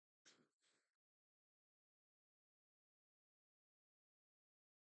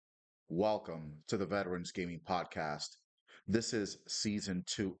Welcome to the Veterans Gaming Podcast. This is season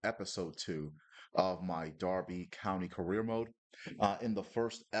two, episode two of my Derby County career mode. In the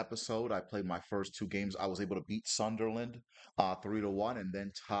first episode, I played my first two games. I was able to beat Sunderland 3-1 and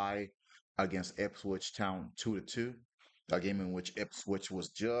then tie against Ipswich Town 2-2. A game in which Ipswich was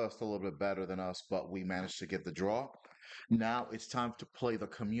just a little bit better than us, but we managed to get the draw. Now it's time to play the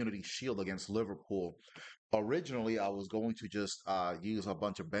Community Shield against Liverpool. Originally, I was going to just use a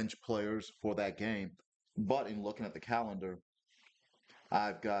bunch of bench players for that game, but in looking at the calendar,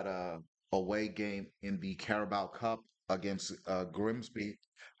 I've got a away game in the Carabao Cup against Grimsby.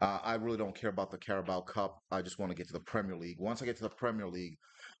 I really don't care about the Carabao Cup. I just want to get to the Premier League. Once I get to the Premier League,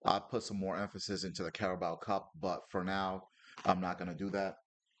 I'll put some more emphasis into the Carabao Cup, but for now, I'm not going to do that.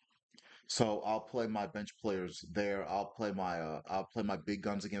 So I'll play my bench players there. I'll play my big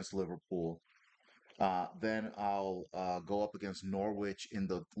guns against Liverpool. Then I'll go up against Norwich in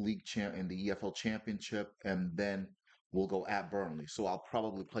the in the EFL Championship, and then we'll go at Burnley. So I'll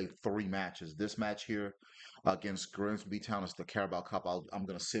probably play three matches. This match here against Grimsby Town is the Carabao Cup. I'm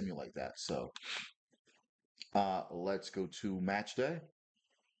going to simulate that. So let's go to match day.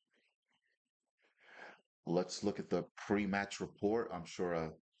 Let's look at the pre-match report. I'm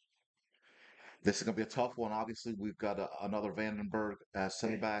sure this is going to be a tough one. Obviously, we've got another Vandenberg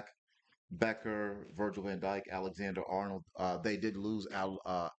center back. Becker, Virgil van Dijk, Alexander Arnold. They did lose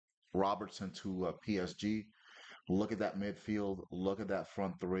Robertson to PSG. Look at that midfield. Look at that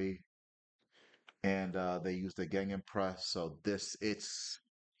front three. And they used the Gegenpress. Press. So it's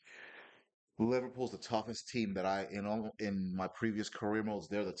Liverpool's the toughest team that in my previous career modes.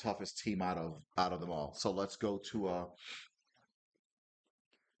 They're the toughest team out of them all. So let's go to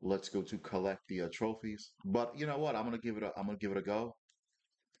collect the trophies. But you know what? I'm gonna give it a go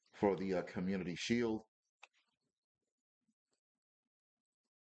for the Community Shield.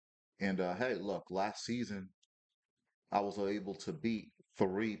 And hey, look, last season I was able to beat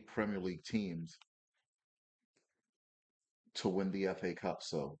three Premier League teams to win the FA Cup.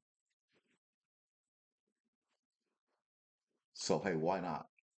 So hey, why not?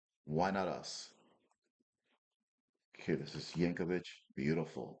 Why not us? Okay, this is Yankovic.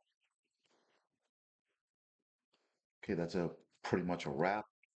 Beautiful. Okay, that's a pretty much a wrap.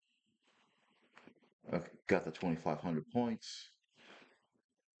 Got the 2,500 points.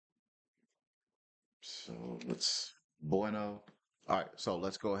 So let's bueno. All right, so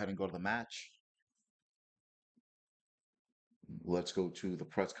let's go ahead and go to the match. Let's go to the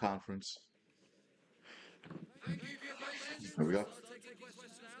press conference. Here we go.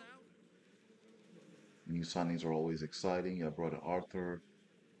 New signings are always exciting. I brought in Arthur.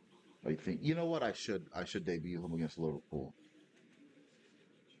 I think you know what I should debut him against Liverpool.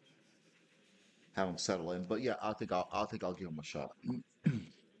 Have him settle in. But yeah, I think I'll give him a shot.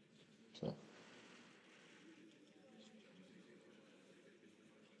 So,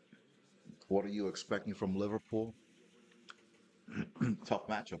 what are you expecting from Liverpool? Tough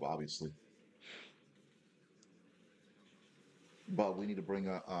matchup, obviously, but we need to bring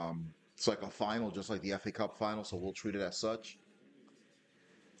a It's like a final, just like the FA Cup final, so we'll treat it as such.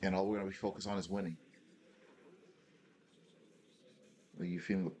 And all we're gonna be focused on is winning. Are you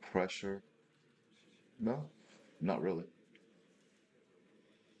feeling the pressure? No, not really.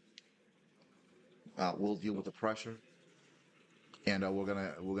 We'll deal with the pressure, and we're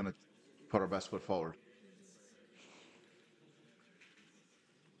gonna put our best foot forward.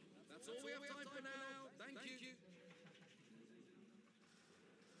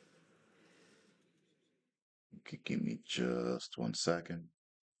 Okay, give me just 1 second.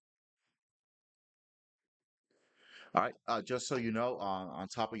 All right, just so you know, on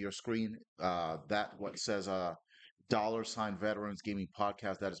top of your screen, that what says $ Veterans Gaming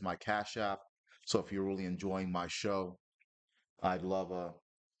Podcast. That is my Cash App. So if you're really enjoying my show, I'd love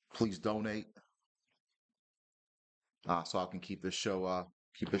please donate so I can keep this show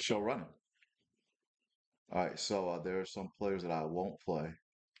running. All right, so there are some players that I won't play.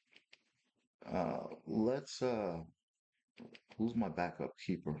 Let's who's my backup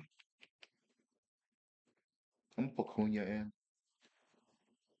keeper? I'm gonna put Cunha in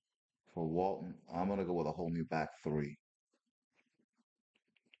for Walton. I'm gonna go with a whole new back three.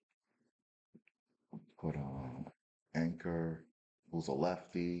 Put Anchor, who's a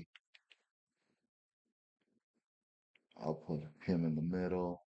lefty. I'll put him in the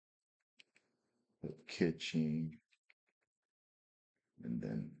middle. Put Kitching, and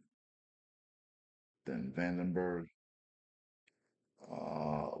then Vandenberg.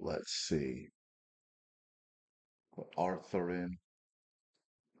 Let's see. Put Arthur in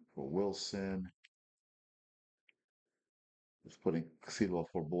for Wilson. Let's putting Silva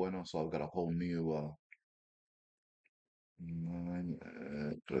for Bueno, so I've got a whole new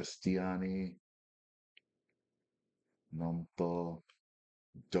Cristiani, Nonto,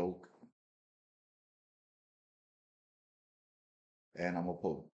 Doke, and I'm gonna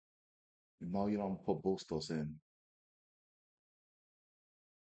put no, you don't put Bustos in.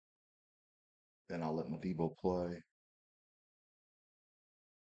 Then I'll let Madibo play.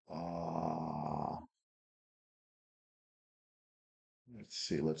 Uh, let's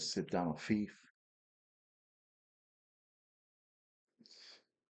see. Let's sit down a Fief,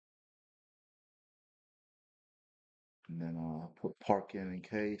 and then put Park in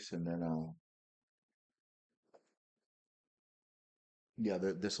case, and then yeah,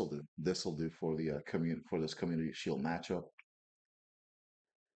 this will do. This will do for the community for this community shield matchup.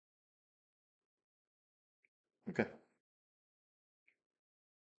 Okay,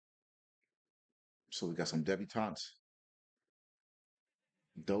 so we got some debutantes.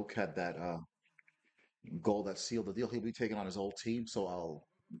 Doak had that goal that sealed the deal. He'll be taking on his old team, so I'll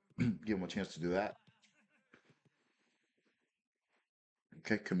give him a chance to do that.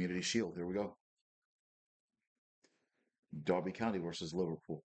 Okay, community shield. Here we go. Derby County versus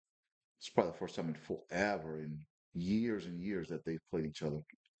Liverpool. It's probably the first time in forever, in years and years, that they've played each other.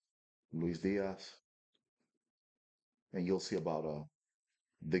 Luis Diaz, and you'll see about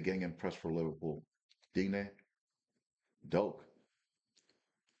the gang impressed for Liverpool. Digne, Doak,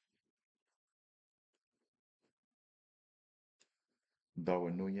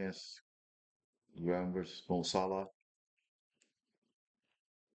 Darwin Nunez, Graham versus Mo Salah,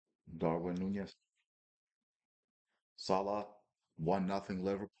 Darwin Nunez, Salah, 1-0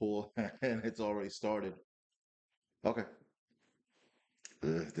 Liverpool, and it's already started. Okay,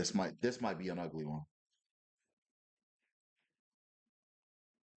 this might be an ugly one.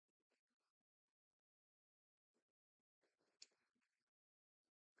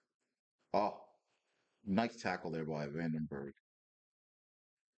 Oh, nice tackle there by Vandenberg.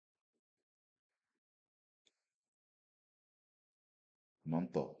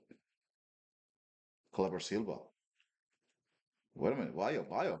 Nonto, Kleber Silva. Wait a minute,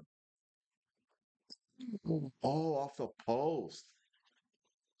 Vayo. Oh, off the post.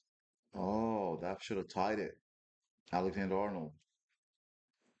 Oh, that should have tied it. Alexander Arnold.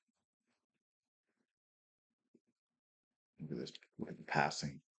 Look at this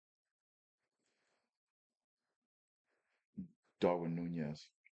passing. Darwin Nunez.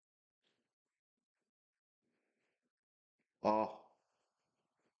 Oh,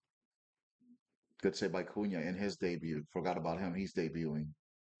 good save by Cunha in his debut. Forgot about him. He's debuting.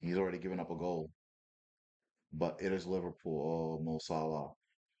 He's already given up a goal. But it is Liverpool. Oh, Mo Salah.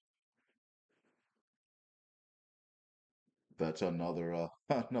 That's another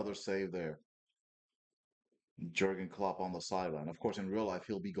another save there. Jurgen Klopp on the sideline. Of course, in real life,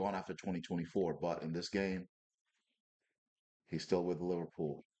 he'll be gone after 2024. But in this game, he's still with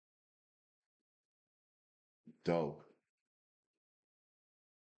Liverpool. Dope.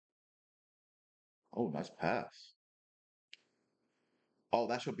 Oh, nice pass. Oh,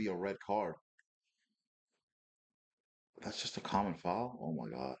 that should be a red card. That's just a common foul. Oh my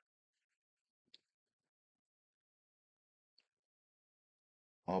God.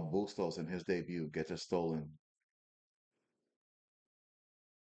 Bustos in his debut gets it stolen.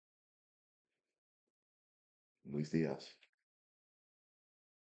 Luis Diaz,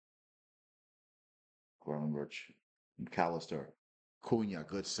 Gravenberch, McAllister, Cunha,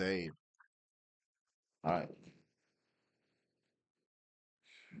 good save. All right.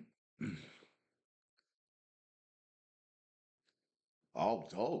 Oh,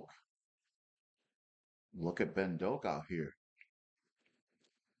 Doak. Look at Ben Doak out here.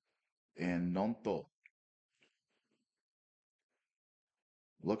 And Nonto.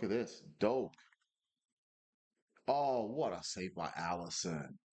 Look at this. Doak. Oh, what a save by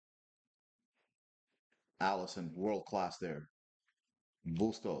Allison. Allison, world class there.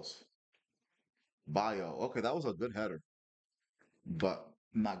 Bustos. Bio. Okay, that was a good header, but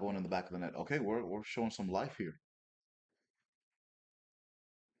not going in the back of the net. Okay, we're showing some life here.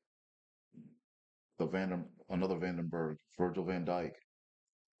 Another Vandenberg, Virgil van Dijk,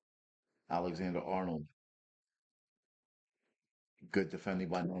 Alexander Arnold. Good defending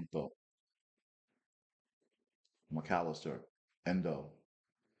by Nonto. McAllister, Endo,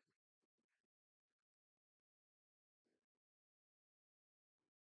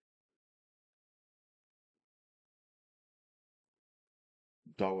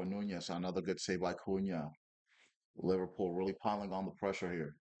 Darwin Nunez, another good save by Cunha. Liverpool really piling on the pressure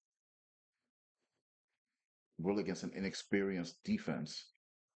here, really against an inexperienced defense.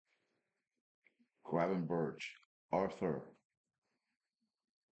 Gravenberch, Arthur.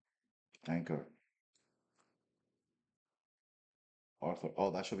 Anchor. Arthur.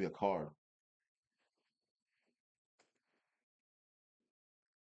 Oh, that should be a card.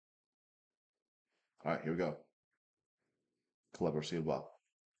 All right, here we go. Clever Silva.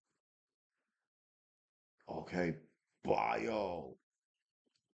 Okay. Bio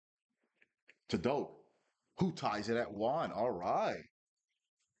to Dope, who ties it at one. All right.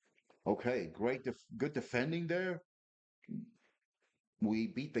 Okay, good defending there. We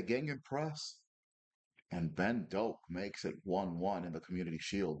beat the Gengen press, and Ben Dope makes it 1-1 in the Community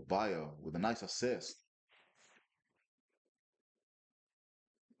Shield. Bio with a nice assist.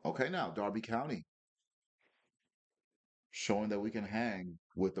 Okay, now Derby County showing that we can hang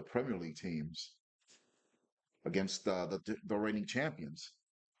with the Premier League teams against the reigning champions.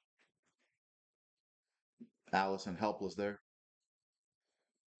 Allison helpless there.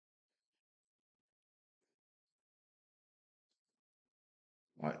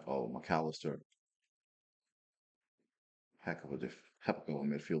 All right. Oh, McAllister, heck of a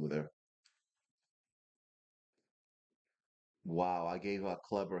midfielder there. Wow, I gave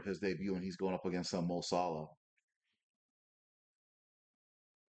Clever his debut, and he's going up against Mo Salah.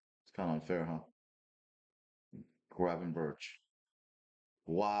 It's kind of unfair, huh? Gravenberch.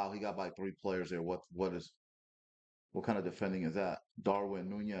 Wow, he got by three players there. What kind of defending is that? Darwin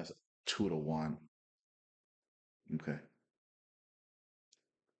Nunez 2-1. Okay.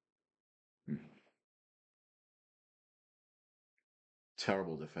 Hmm.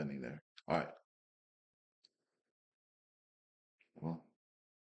 Terrible defending there. All right. Well,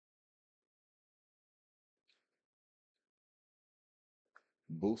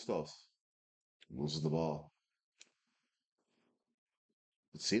 Bustos loses the ball.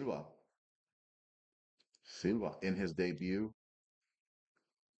 Silva. Silva in his debut.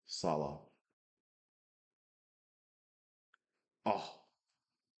 Salah. Oh,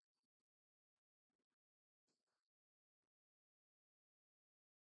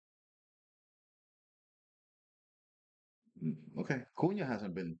 okay. Cunha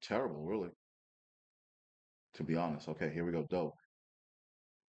hasn't been terrible, really, to be honest. Okay, here we go. Dope.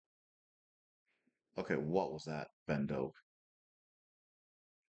 Okay, what was that? Ben Dope.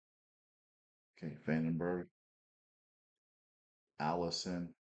 Okay, Vandenberg.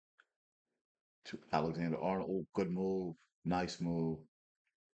 Allison to Alexander Arnold. Oh, good move. Nice move.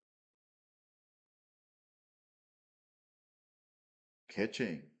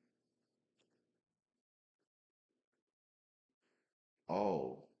 Kitching.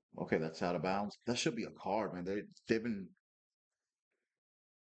 Oh, okay, that's out of bounds. That should be a card, man. They've been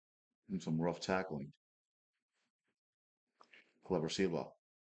in some rough tackling. Clever Silva.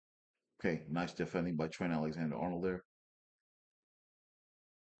 Okay, nice defending by Trent Alexander-Arnold there.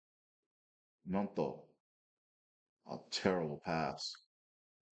 Nonto. A terrible pass.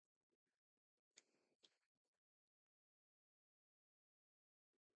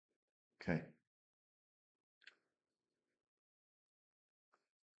 Okay,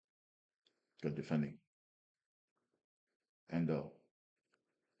 good defending. Endo.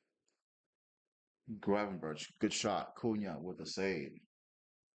 Gravenberch. Good shot. Cunha with a save.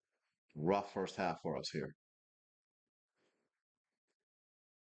 Rough first half for us here.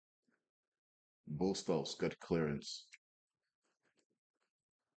 Bustos. Good clearance.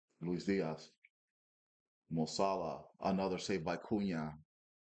 Luis Diaz. Mosala. Another save by Cunha.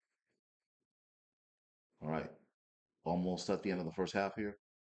 All right. Almost at the end of the first half here.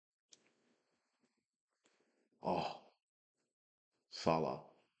 Oh, Salah.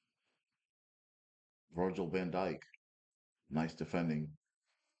 Virgil van Dijk. Nice defending.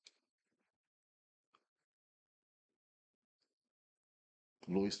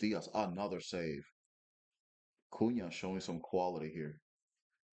 Luis Diaz. Another save. Cunha showing some quality here.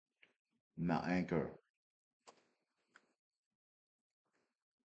 Now anchor.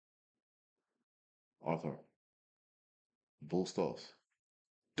 Arthur. Bustos.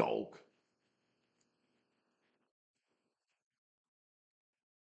 Doke.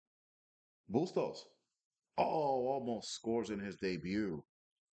 Bustos. Oh, almost scores in his debut.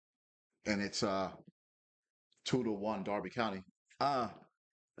 And it's 2-1 Derby County. Uh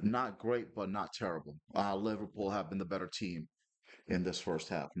not great, but not terrible. Liverpool have been the better team in this first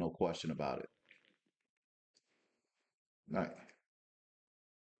half, no question about it. All right.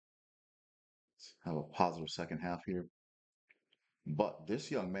 Let's have a positive second half here. But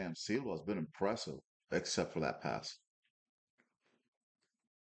this young man, Silva, has been impressive, except for that pass.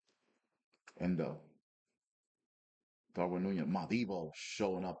 Endo. Darwin Nunez. Madibo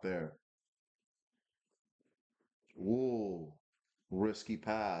showing up there. Ooh, risky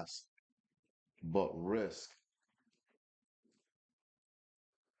pass, but risk.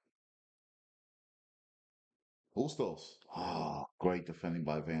 Bustos. Ah, great defending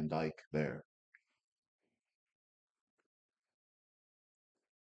by Van Dyke there.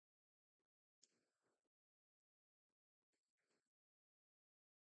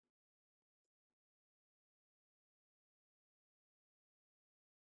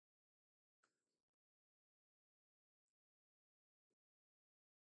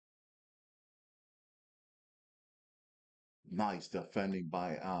 Nice defending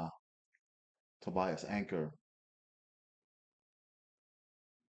by Tobias Anchor.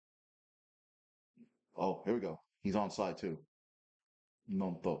 Oh, here we go. He's on side too.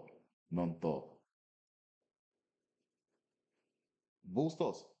 Non to. Non to.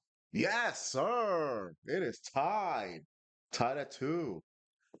 Bustos. Yes, sir. It is tied. Tied at two.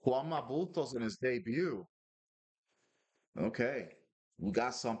 Juanma Bustos in his debut. Okay. We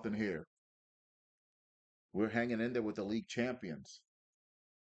got something here. We're hanging in there with the league champions.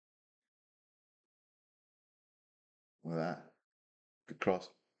 Look at that. Good cross.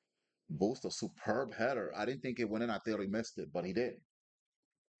 Bustos, superb header. I didn't think it went in. I thought he missed it, but he did.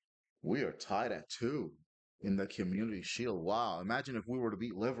 We are tied at two in the Community Shield. Wow. Imagine if we were to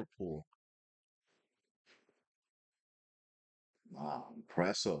beat Liverpool. Wow.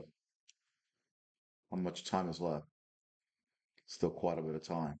 Impressive. How much time is left? Still quite a bit of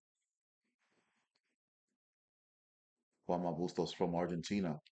time. Juan Bustos from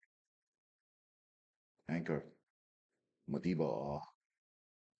Argentina. Anchor. Madiba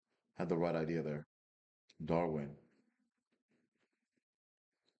had the right idea there. Darwin.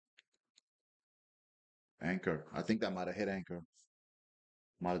 Anchor. I think that might have hit Anchor.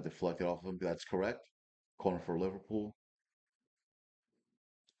 Might have deflected off him. That's correct. Corner for Liverpool.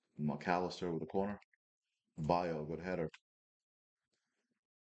 McAllister with the corner. Bio, good header.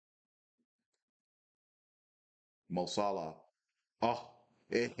 Mo Salah. Oh,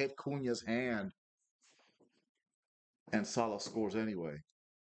 it hit Cunha's hand, and Salah scores anyway.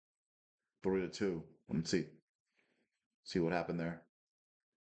 3-2. Let's see what happened there.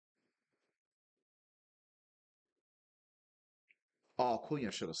 Oh, Cunha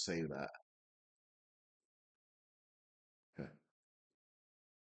should have saved that. Okay.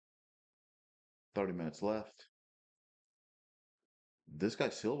 30 minutes left. This guy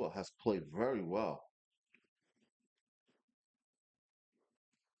Silva has played very well.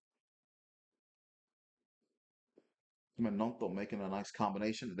 Menonto making a nice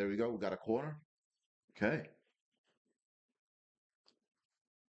combination. There we go. We got a corner. Okay.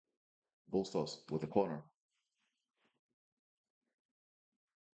 Bustos with the corner.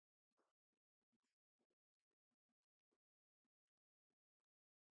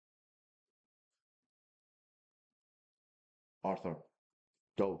 Arthur.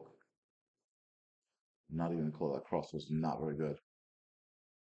 Doak. Not even close. That cross was not very good.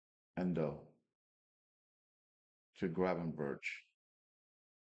 Endo. To Gravenberch.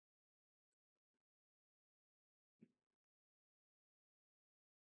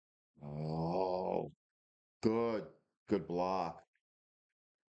 Oh, good. Good block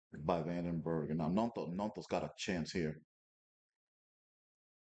by Vandenberg. And now Nonto's got a chance here.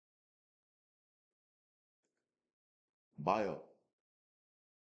 Bio.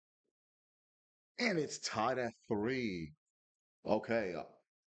 And it's tied at three. Okay.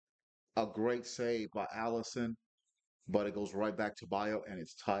 A great save by Allison, but it goes right back to Bio, and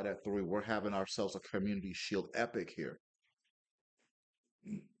it's tied at three. We're having ourselves a Community Shield epic here.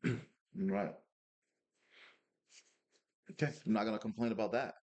 Right. Okay. I'm not going to complain about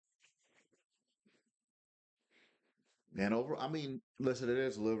that. And I mean, listen, it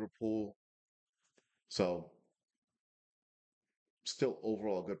is Liverpool, so still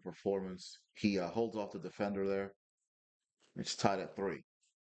overall good performance. He holds off the defender there. It's tied at three.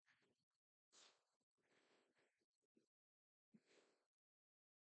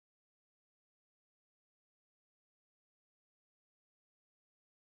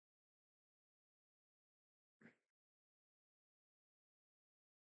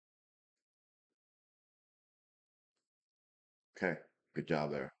 Okay. Good job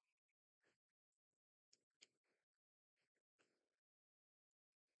there.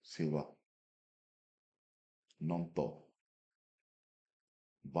 Silva. Nonto.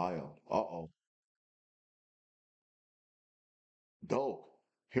 Bio. Uh-oh. Dope.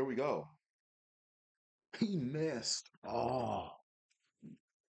 Here we go. He missed. Oh,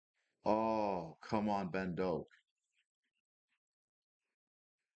 come on, Ben Doak.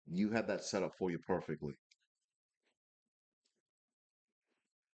 You had that set up for you perfectly.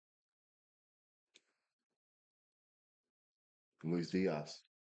 Luis Diaz.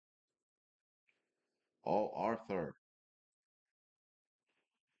 Oh, Arthur.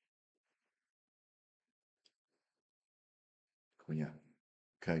 Cunha.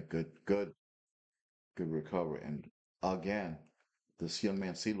 Okay, good recovery. And again, this young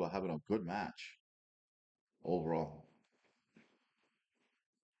man Silva having a good match overall.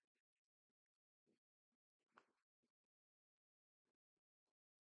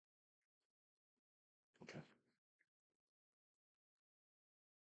 Okay.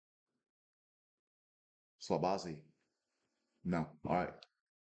 Slabazi. No. All right.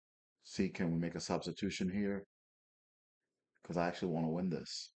 See, can we make a substitution here? Because I actually want to win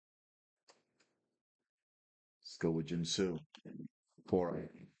this. Let's go with Jinsu for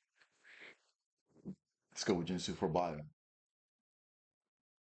let's go with Jinsu for Bio.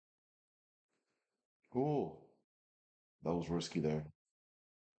 Ooh, that was risky there.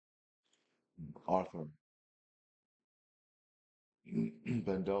 Arthur.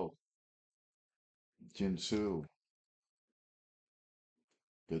 Bendo. Jinsu.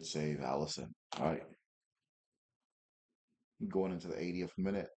 Good save, Allison. All right. Going into the 80th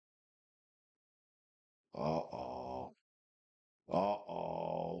minute. Uh-oh.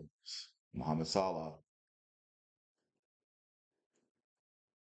 Uh-oh. Mohamed Salah.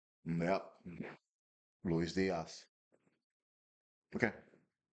 Yep. Luis Diaz. Okay.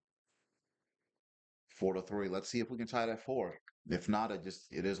 4-3. Let's see if we can tie that four. If not, it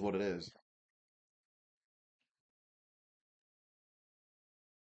is what it is.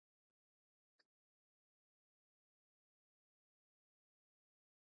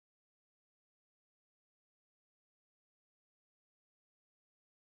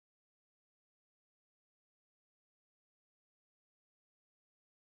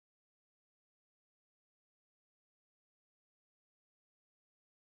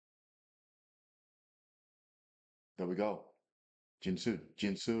 There we go. Jinsu.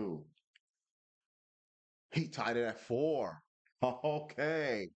 Jinsu. He tied it at four.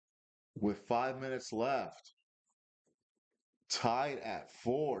 Okay. With 5 minutes left. Tied at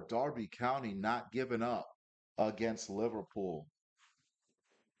four. Derby County not giving up against Liverpool.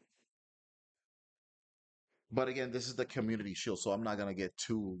 But again, this is the Community Shield, so I'm not gonna get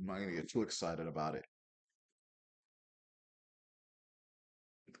too excited about it.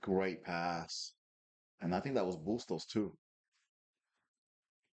 Great pass. And I think that was Bustos too.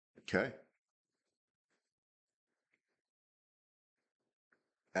 Okay.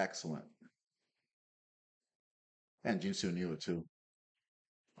 Excellent. And Jinsu knew it too.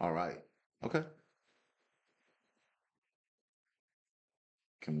 All right. Okay.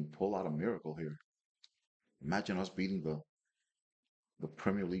 Can we pull out a miracle here? Imagine us beating the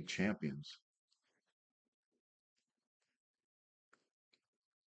Premier League champions.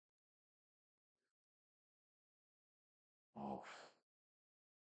 Oh,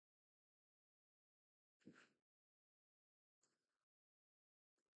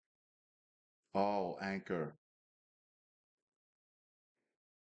 oh, anchor.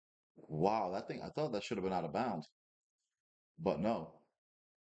 Wow, that thing, I thought that should have been out of bounds, but no.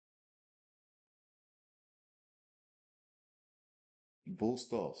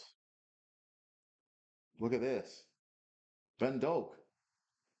 Bustos. Look at this. Ben Doak.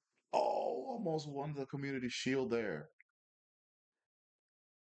 Oh, almost won the Community Shield there.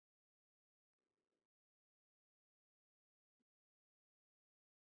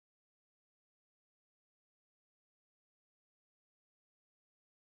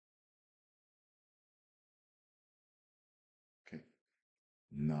 Okay.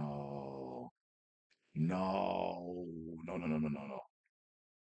 No. No. No, no, no, no, no, no.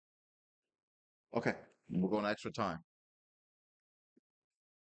 Okay. We're going extra time.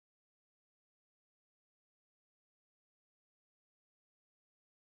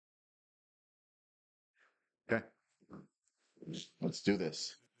 Okay. Let's do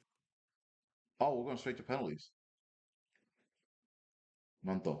this. Oh, we're going straight to penalties.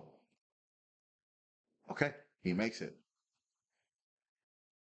 Monto. Okay. He makes it.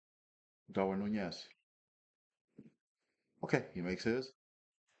 Darwin Nunez. Okay. He makes his.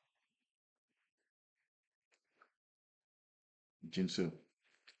 Jinsu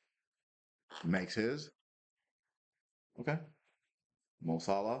makes his. Okay. Mo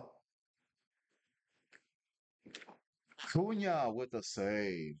Salah. Cunha with a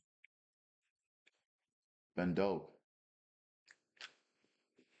save. Ben Doak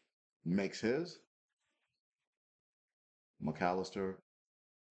makes his. McAllister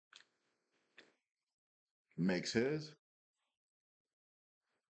makes his.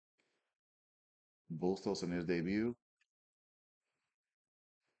 Bustos in his debut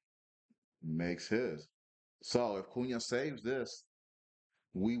makes his. So if Cunha saves this,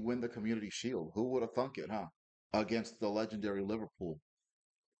 we win the Community Shield. Who would have thunk it, huh? Against the legendary Liverpool.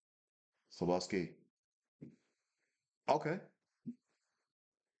 Soboski. Okay.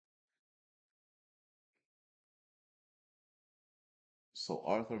 So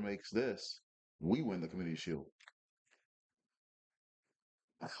Arthur makes this. We win the Community Shield.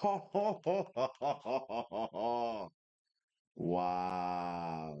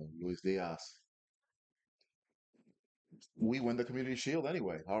 Wow, Luis Diaz. We win the Community Shield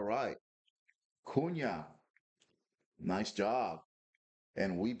anyway. All right. Cunha, nice job.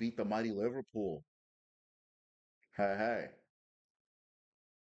 And we beat the mighty Liverpool. Hey, hey.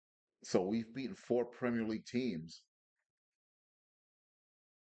 So we've beaten four Premier League teams.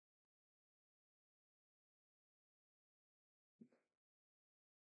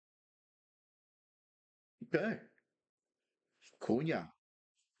 Okay. Cunha.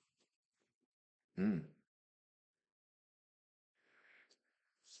 Mm.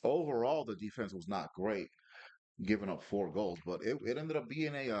 Overall, the defense was not great, giving up four goals, but it ended up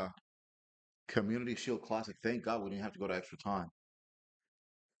being a Community Shield Classic. Thank God we didn't have to go to extra time.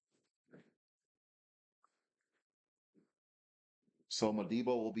 So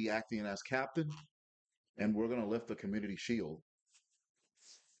Madibo will be acting as captain, and we're going to lift the Community Shield.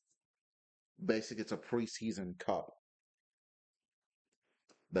 Basically, it's a preseason cup.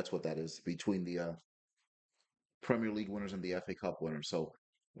 That's what that is between the Premier League winners and the FA Cup winners. So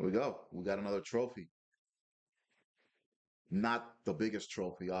there we go. We got another trophy. Not the biggest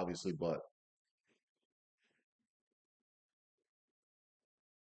trophy, obviously, but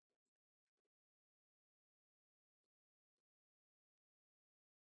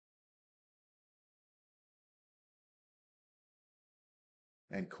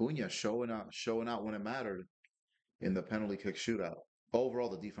and Cunha showing out when it mattered in the penalty kick shootout. Overall,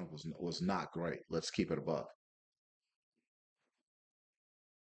 the defense was not great. Let's keep it above,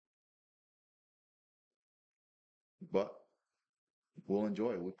 but we'll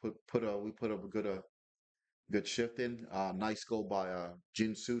enjoy it. We put up a good shift in. Nice goal by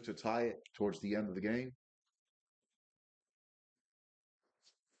Jinsu to tie it towards the end of the game.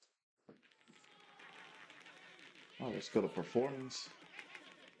 Oh, let's go to performance.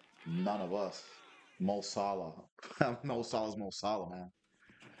 None of us. Mo Salah. Mo Salah's Mo Salah, man.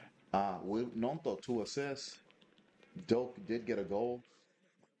 We Nonto 2 assists. Doak did get a goal.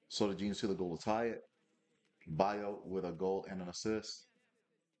 So did Jinsu the goal to tie it. Bio with a goal and an assist.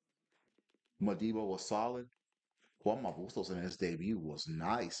 Madiba was solid. Juan Bustos in his debut was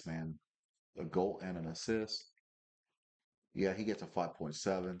nice, man. A goal and an assist. Yeah, he gets a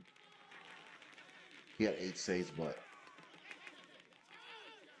 5.7. He had 8 saves, but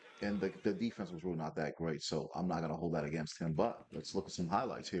and the defense was really not that great, so I'm not gonna hold that against him. But let's look at some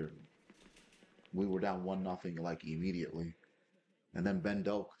highlights here. We were down 1-0 like immediately. And then Ben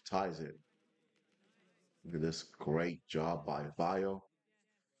Doak ties it. Look at this great job by Bio.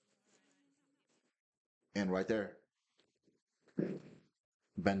 And right there,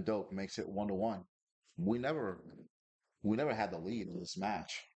 Ben Doak makes it 1-1. We never we never had the lead in this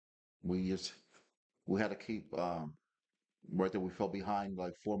match. We just we had to keep right there. We fell behind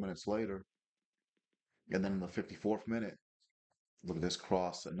like 4 minutes later, and then in the 54th minute, look at this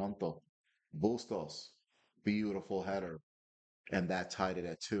cross, Anonto, Bustos, beautiful header, and that tied it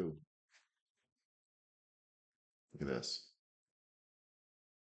at 2. Look at this,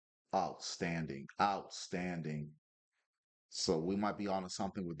 outstanding, outstanding. So we might be onto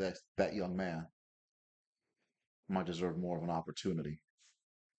something with that young man. Might deserve more of an opportunity.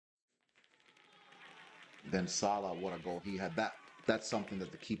 Then Salah, what a goal he had. That's something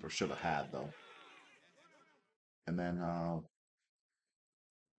that the keeper should have had though. And then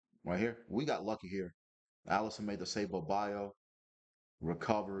right here, we got lucky here. Allison made the save of Bio,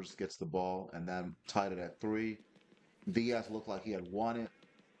 recovers, gets the ball, and then tied it at 3. Diaz looked like he had won it,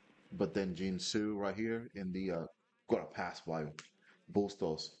 but then Jinsu right here in the got a pass by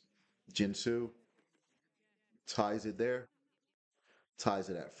Bustos. Jinsu ties it there, ties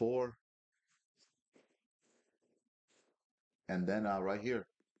it at 4, and then right here,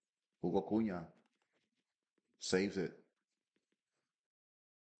 Hugo Cunha saves it.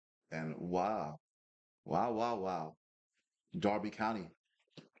 And wow, wow, wow, wow. Derby County,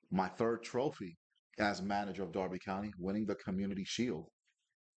 my third trophy as manager of Derby County, winning the Community Shield.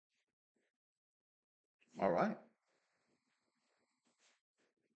 All right.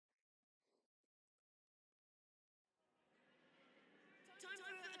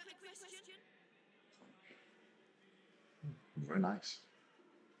 Very nice.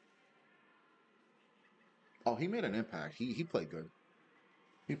 Oh, he made an impact. He played good.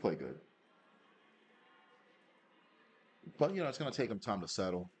 He played good. But it's going to take him time to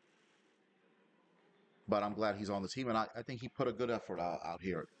settle. But I'm glad he's on the team, and I think he put a good effort out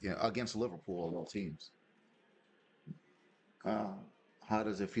here against Liverpool of all teams. Uh, how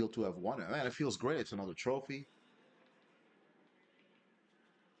does it feel to have won it? Man, it feels great. It's another trophy.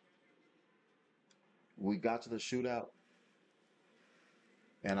 We got to the shootout,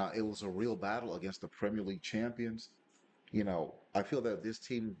 and it was a real battle against the Premier League champions. I feel that this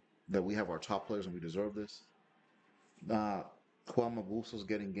team that we have our top players and we deserve this. Uh, Kwame Buso's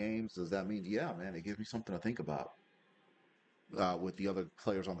getting games. Does that mean, yeah, man, it gives me something to think about with the other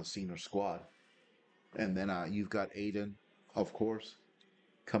players on the senior squad. And then you've got Aiden, of course,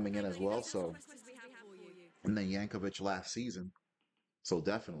 coming in as well. So, and then Yankovic last season. So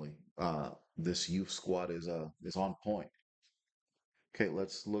definitely, this youth squad is on point. Okay,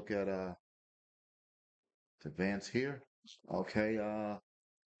 let's look at advance here. Okay,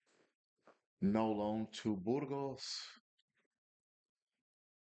 no loan to Burgos.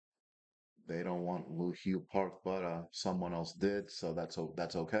 They don't want Hugh Park, but someone else did, so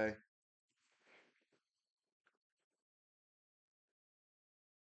that's okay.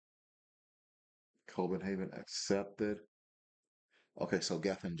 Copenhagen accepted. Okay, so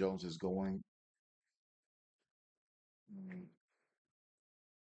Gethin Jones is going. Mm,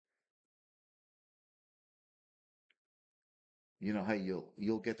 hey,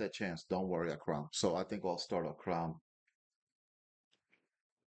 you'll get that chance. Don't worry, Akram. So I think I'll start Akram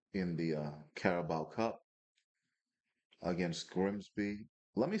in the Carabao Cup against Grimsby.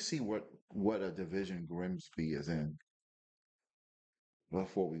 Let me see what a division Grimsby is in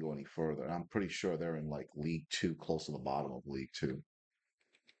before we go any further. I'm pretty sure they're in like League Two, close to the bottom of League Two.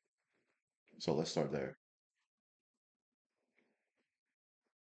 So let's start there.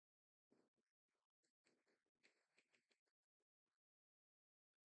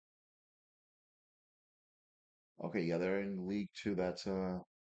 Okay, yeah, they're in League Two. That's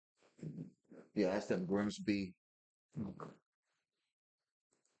yeah, that's them Grimsby.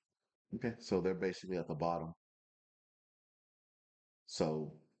 Okay, so they're basically at the bottom.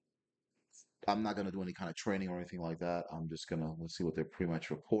 So I'm not gonna do any kind of training or anything like that. I'm just gonna let's see what their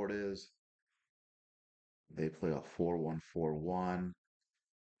pre-match report is. They play a 4-1-4-1.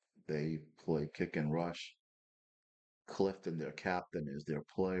 They play kick and rush. Clifton, their captain, is their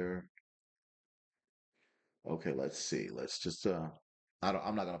player. Okay, let's see. Let's just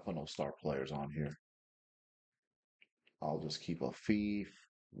I'm not gonna put no star players on here. I'll just keep a thief.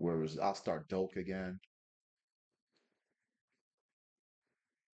 Whereas I'll start Doak again.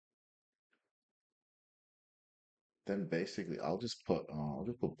 Then basically I'll just put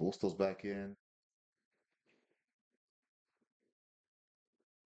Bustos back in.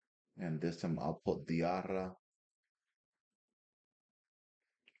 And this time I'll put Diarra.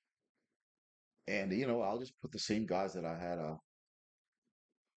 And I'll just put the same guys that I had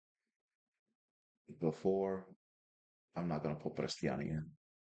before. I'm not gonna put Prestiani in.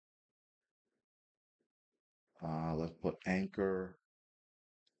 Let's put Anchor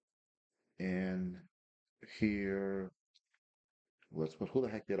in here. Let's put who the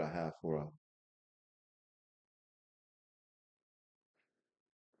heck did I have for a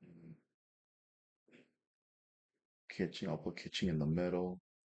Kitchen? I'll put Kitchen in the middle.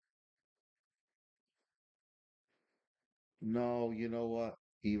 No, you know what?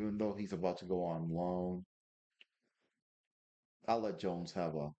 Even though he's about to go on loan, I'll let Jones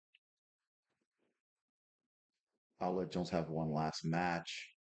have a I'll let Jones have one last match.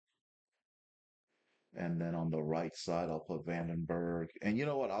 And then on the right side I'll put Vandenberg. And you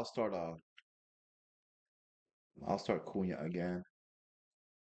know what? I'll start Cunha again.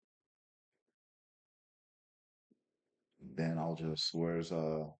 Then I'll just where's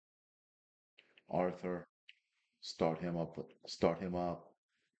Arthur? Start him up.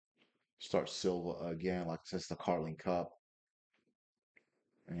 Start Silva again, like it's the Carling Cup.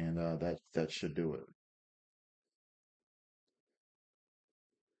 And that should do it.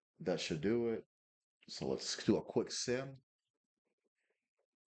 That should do it. So let's do a quick sim.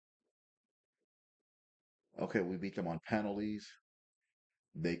 Okay, we beat them on penalties.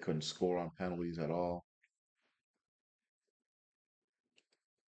 They couldn't score on penalties at all.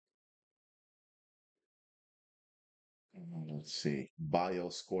 Let's see. Bio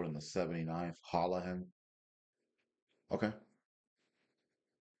scored in the 79th. Hollahan. Okay.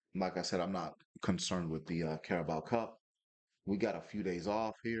 Like I said, I'm not concerned with the Carabao Cup. We got a few days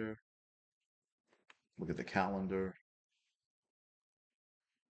off here. Look at the calendar.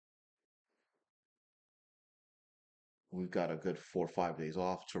 We've got a good 4 or 5 days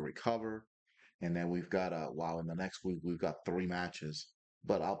off to recover. And then we've got wow, in the next week we've got 3 matches.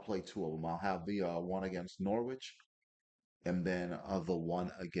 But I'll play two of them. I'll have the one against Norwich and then the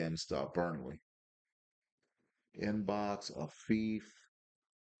one against Burnley. Inbox, a thief.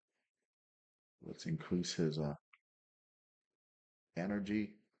 Let's increase his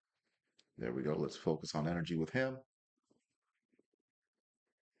energy. There we go. Let's focus on energy with him.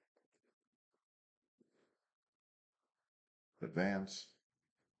 Advance.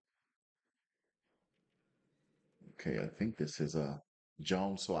 Okay, I think this is a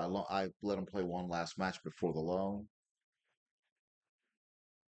Jones, so I let him play one last match before the loan.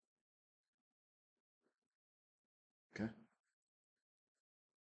 Okay.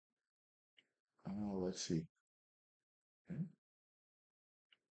 Let's see. Okay.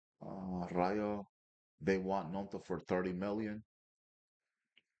 Rayo, they want Nonto for 30 million.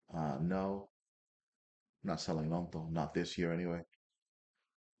 No, not selling Nonto, not this year anyway.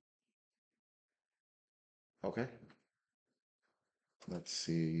 Okay. Let's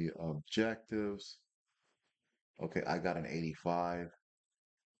see. Objectives. Okay, I got an 85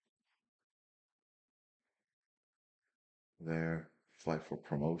 there. Fight for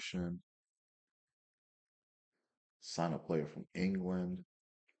promotion. Sign a player from England.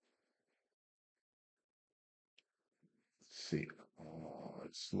 Let's see.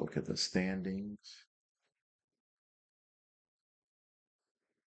 Let's look at the standings.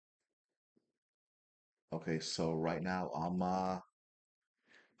 Okay, so right now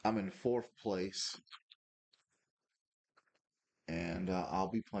I'm in fourth place, and I'll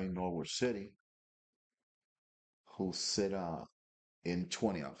be playing Norwich City, who sit in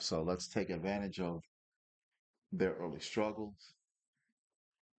 20th. So let's take advantage of their early struggles.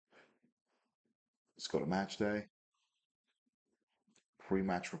 Let's go to match day.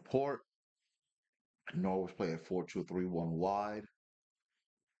 Pre-match report. Norwich play at 4-2-3-1 wide.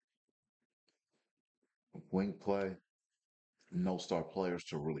 Wing play. No star players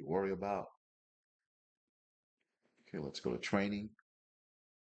to really worry about. Okay, let's go to training.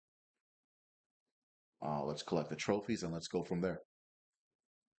 Let's collect the trophies and let's go from there.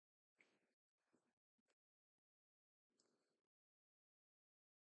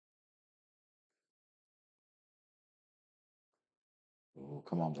 Oh,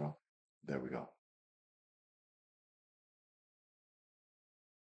 come on, bro. There we go.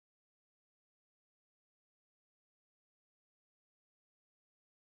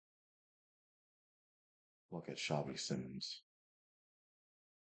 Look at Xavi Simmons.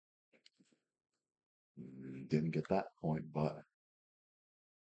 Didn't get that point, but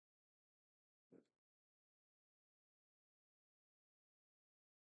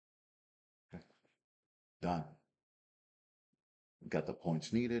okay, done. Got the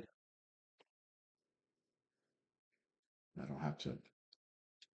points needed. I don't have to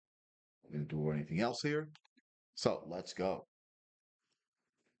do anything else here. So let's go.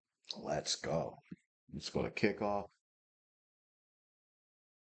 Let's go. Let's go to kickoff.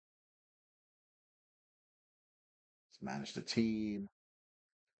 Let's manage the team.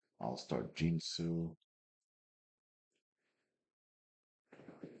 I'll start Jinsu.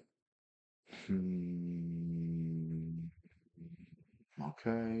 Hmm.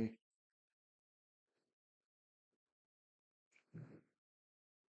 Okay.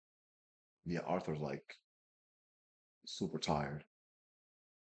 Yeah, Arthur's like super tired.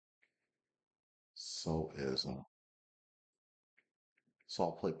 So is so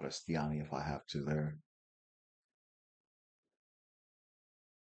I'll play Prestiani if I have to there.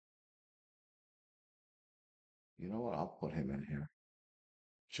 You know what? I'll put him in here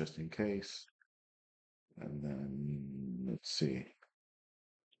just in case. And then let's see.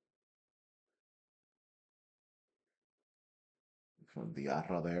 From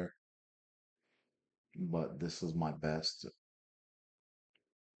Diarra there. But this is my best.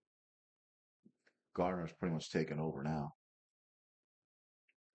 Gardner's pretty much taken over now.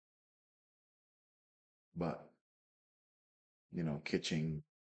 But, Kitching,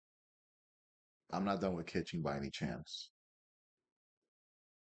 I'm not done with Kitching by any chance.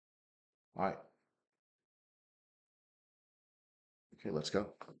 All right. Okay, let's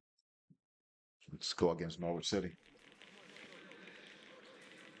go. Let's go against Norwich City.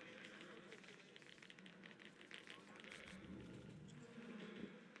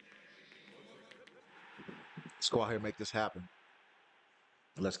 Let's go out here and make this happen.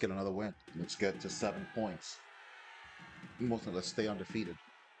 Let's get another win. Let's get to 7 points. Mostly, let's stay undefeated.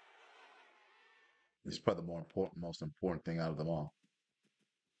 It's probably the most important thing out of them all.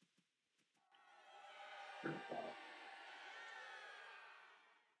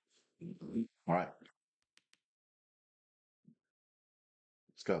 All right,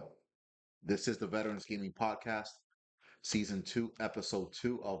 let's go. This is the Veterans Gaming Podcast, Season 2, Episode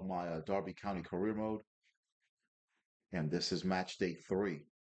 2 of my Derby County Career Mode. And this is Match Day 3.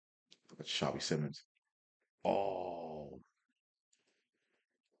 That's Xavi Simmons. Oh,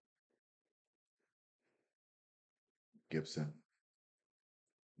 Gibson,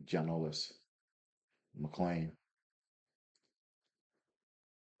 Giannolis, McLean,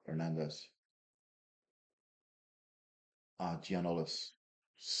 Hernandez. Giannolis.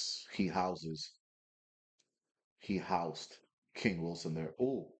 He housed King Wilson there.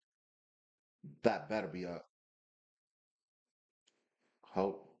 Oh, that better be a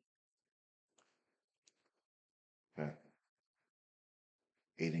hope. Okay.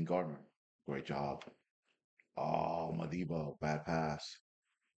 Aiden Gardner. Great job. Oh, Madiba. Bad pass.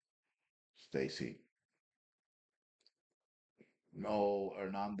 Stacy. No,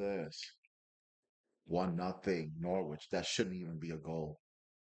 Hernandez. 1-0 Norwich. That shouldn't even be a goal.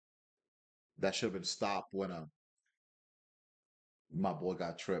 That should have been stopped when my boy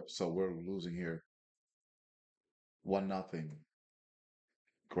got tripped. So we're losing here. 1-0.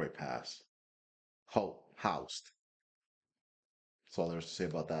 Great pass. Housed. That's all there's to say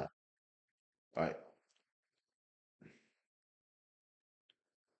about that. All right.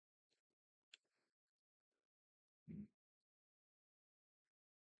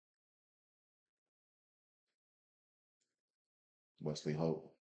 Wesley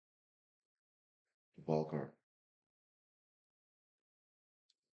Hope. Volker.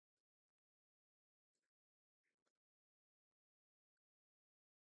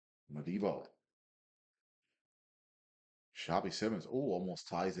 Madiba. Shabby Simmons. Oh, almost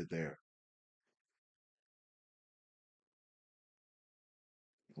ties it there.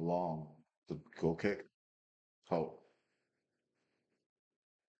 Long. The goal kick. Hope.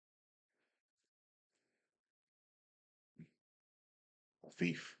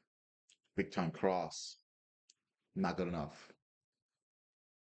 Thief. Big time cross. Not good enough.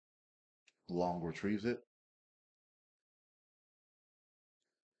 Long retrieves it.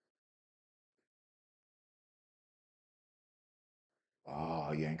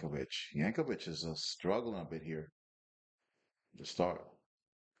 Ah, Yankovic. Yankovic is struggling a bit here to start.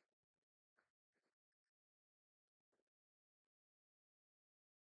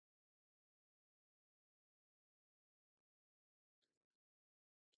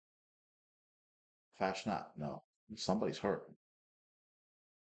 Fashnot. No. Somebody's hurt.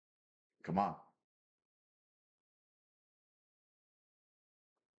 Come on.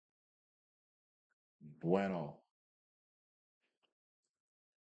 Bueno.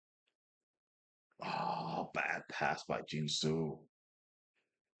 Oh, bad pass by Jinsu.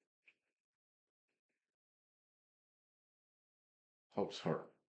 Hope's hurt.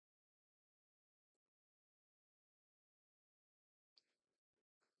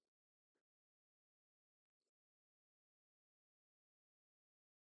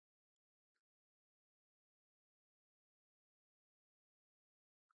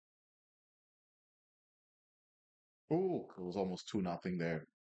 Ooh, it was almost 2-0 there.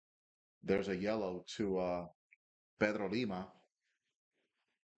 There's a yellow to Pedro Lima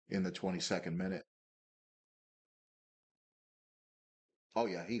in the 22nd minute. Oh,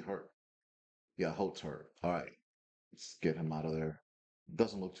 yeah, he hurt. Yeah, Holt's hurt. All right, let's get him out of there.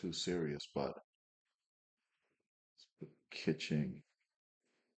 Doesn't look too serious, but Kitching.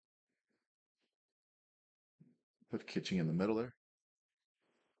 Put Kitching in the middle there.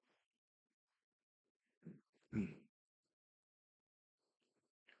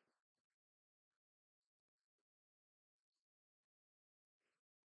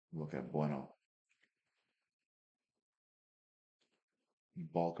 Look at Bueno.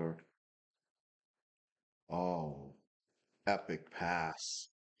 Balker. Oh, epic pass.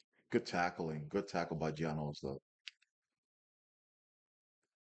 Good tackling. Good tackle by Giannos, though.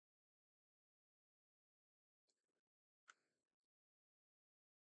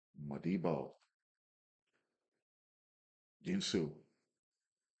 Madibo. Jinsu.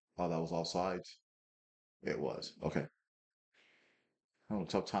 Oh, that was all sides? It was. Okay. Oh,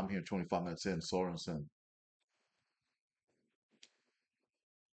 tough time here, 25 minutes in. Sorensen.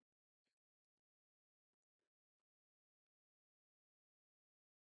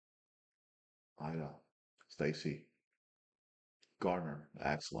 Ida. Stacy. Garner.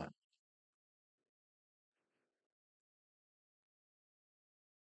 Excellent.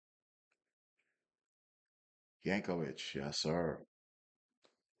 Yankovic. Yes, sir.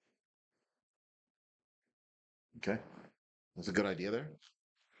 Okay. That's a good idea there.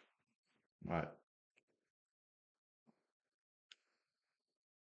 All right.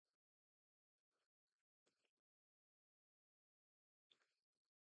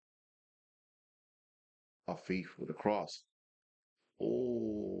 Afif with a cross.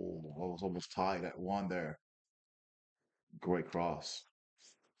 Oh, I was almost tied at one there. Great cross.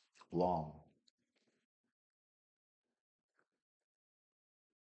 Long.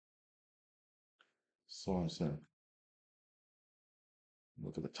 Sorensen.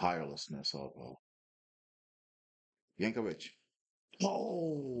 Look at the tirelessness of Yankovic.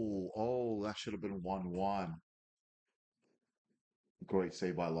 Oh, that should have been 1-1. Great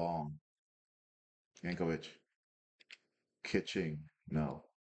save by Long. Yankovic. Kitching. No.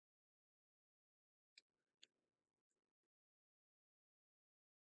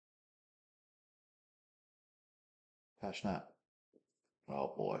 Pashnat.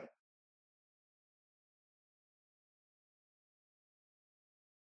 Oh boy.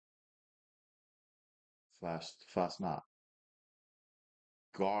 Fast not.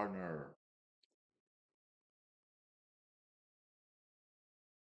 Gardner.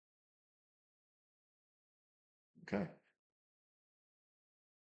 Okay.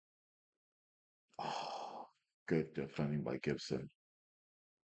 Oh, good defending by Gibson.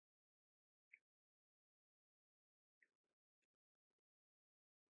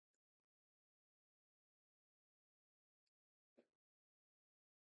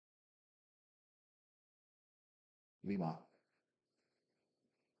 Lima.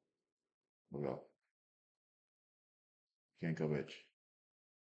 We go. Yankovic.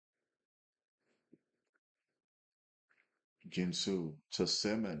 Jinsu to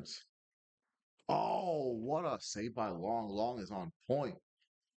Simmons. Oh, what a save by Long. Long is on point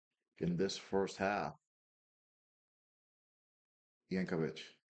in this first half. Yankovic.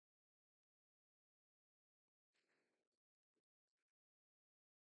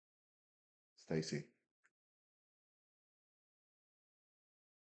 Stacy.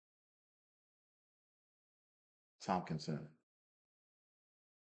 Tompkinson.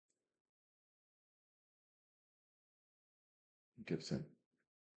 Gibson.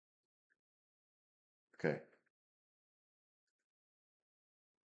 Okay.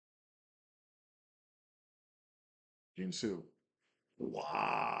 Jinsu.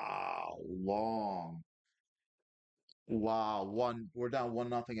 Wow. Long. Wow. We're down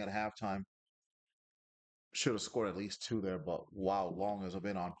 1-0 at halftime. Should have scored at least two there, but wow, Long has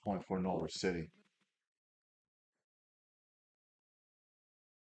been on point for Norwich City.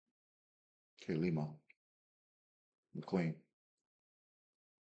 Okay, Lima. McLean.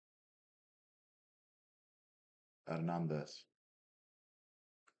 Hernandez.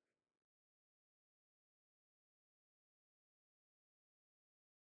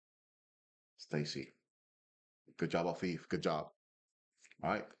 Stacy. Good job, Afif. Good job.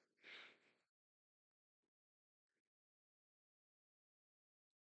 All right.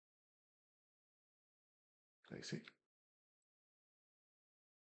 Stacy.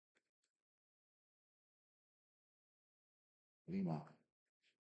 Lima.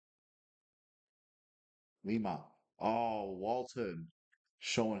 Lima. Oh, Walton.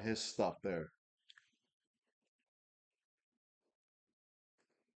 Showing his stuff there.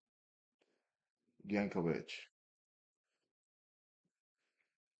 Yankovic.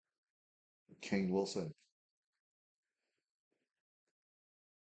 Kane Wilson.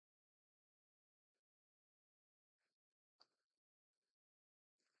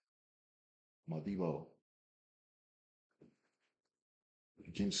 Madibo.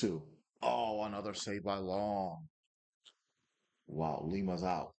 Jinsu. Oh, another save by Long. Wow, Lima's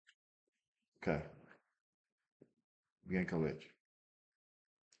out. Okay. Yankovic.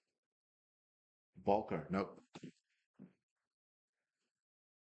 Volker. Nope.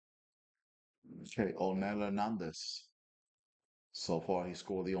 Okay. Onel Hernandez. So far, he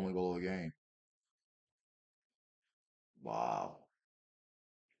scored the only goal of the game. Wow.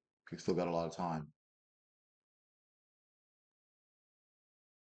 He still got a lot of time.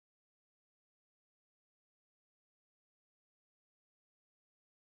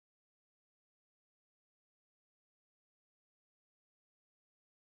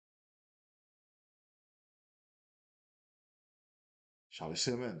 Xavi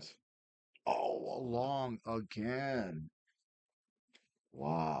Simmons. Oh, Long again.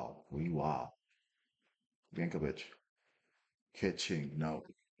 Wow. Wow. Yankovic. Kitching. No.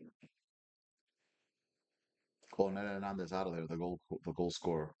 Onel Hernandez out of there. The goal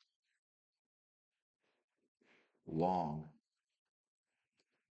scorer. Long.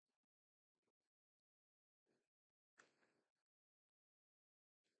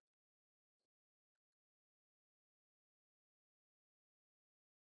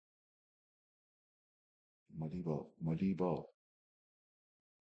 Madibo. Madibo.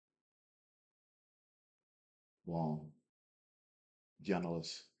 Long.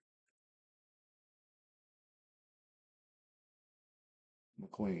 Giannis.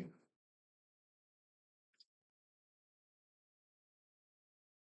 McQueen.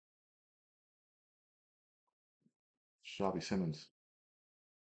 Xavi Simmons.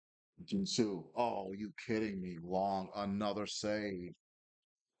 Jinsu. Oh, you kidding me? Long. Another save.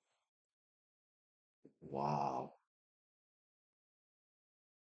 Wow.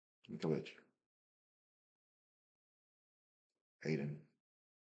 Yankovic. Aiden.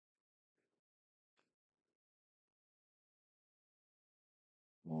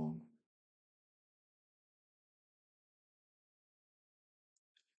 Long.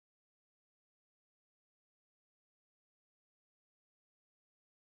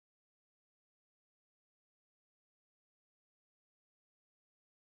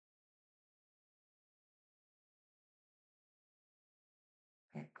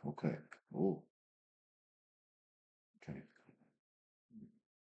 Okay. Okay. Oh, okay.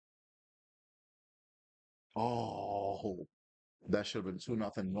 Oh, that should have been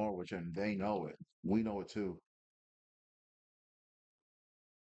 2-0 Norwich, and they know it. We know it too.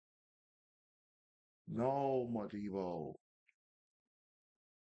 No, Madivo.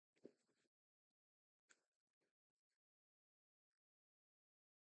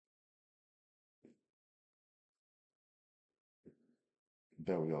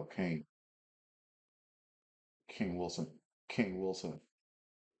 There we go. King. King Wilson. King Wilson.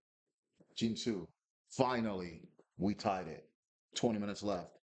 Jinsu. Finally, we tied it. 20 minutes left.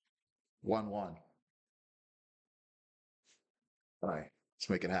 1-1. All right. Let's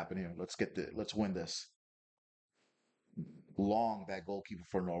make it happen here. Let's win this. Long, that goalkeeper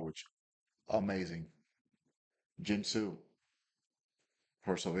for Norwich. Amazing. Jinsu.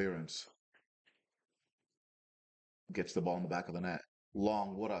 Perseverance. Gets the ball in the back of the net.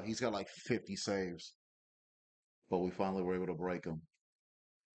 Long, he's got like 50 saves, but we finally were able to break him.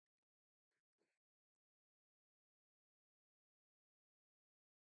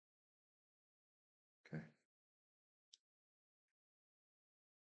 Okay.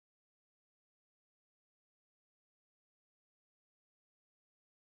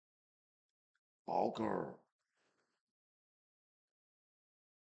 Alger.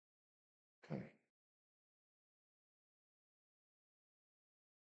 Okay.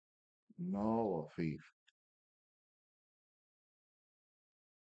 No, a thief.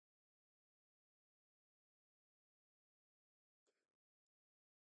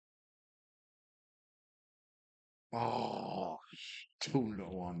 Oh, 2-0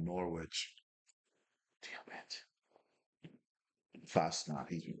 on Norwich. Damn it. Fast not.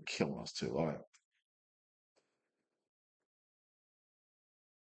 He's been killing us too. All right.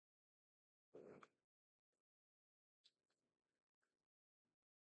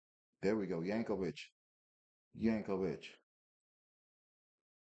 There we go. Yankovic. Yankovic.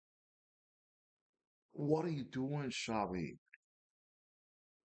 What are you doing, Xavi?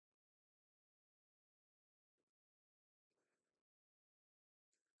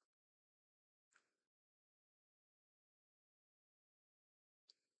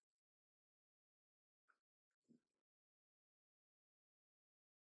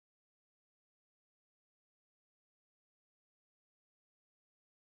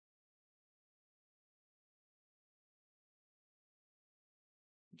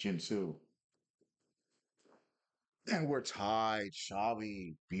 Jinsu. And we're tied.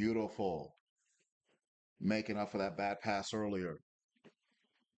 Xavi. Beautiful. Making up for that bad pass earlier.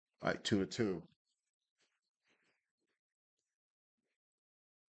 All right, 2-2.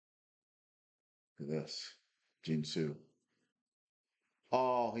 Look at this. Jinsu.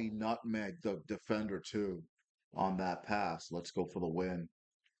 Oh, he nutmegged the defender too on that pass. Let's go for the win.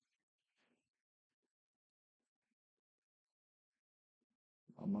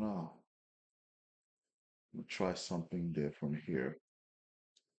 I'm gonna try something different here.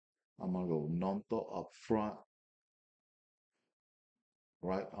 I'm gonna go Nonto up front,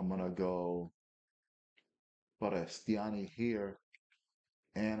 right? I'm gonna go Forestiani here,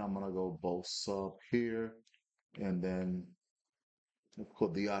 and I'm gonna go both sub here, and then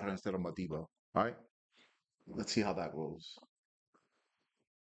put Diarra instead of Madiba. All right, let's see how that goes.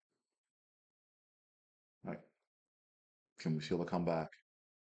 All right, can we feel the comeback?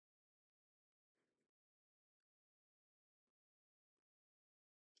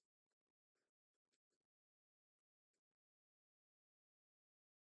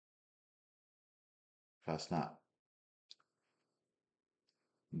 Fast not.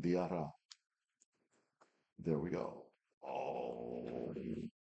 Diarra. There we go. Oh,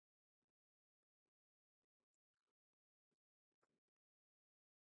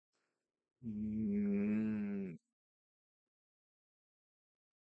 mm,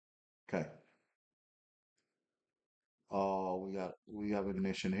 okay. Oh, we have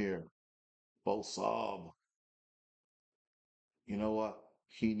ignition here. Both sub. You know what?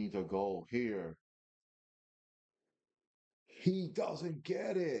 He needs a goal here. He doesn't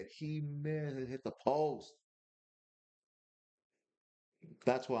get it. He missed it, hit the post.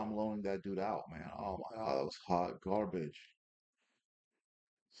 That's why I'm loaning that dude out, man. Oh my God, that was hot garbage.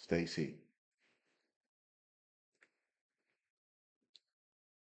 Stacy.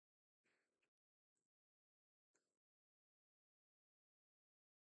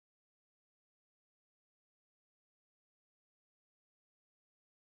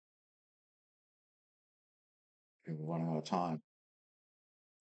 We're running out of time.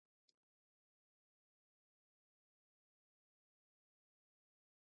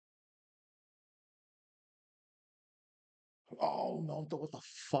 Oh no, what the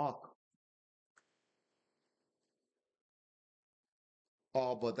fuck?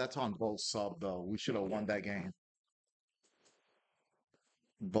 Oh, but that's on both sub though. We should have won that game.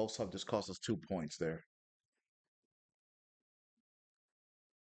 Both sub just cost us 2 points there.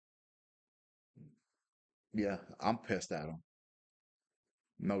 Yeah, I'm pissed at him.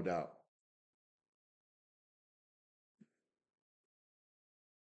 No doubt.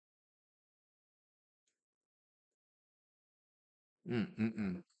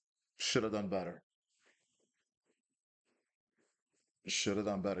 Mm-mm-mm. Should have done better. Should have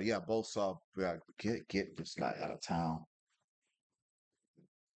done better. Yeah, both sub. Yeah, get this guy out of town.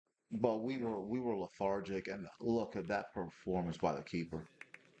 But we were lethargic, and look at that performance by the keeper.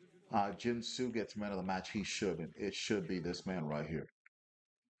 Jin Su gets man of the match. He shouldn't. It should be this man right here,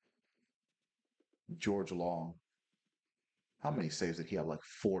 George Long. How many saves did he have? Like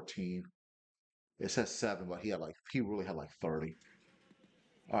 14. It says seven, but he really had like 30.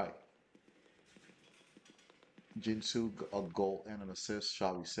 All right, Jinsu a goal and an assist.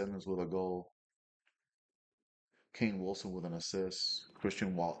 Xavi Simmons with a goal. Kane Wilson with an assist.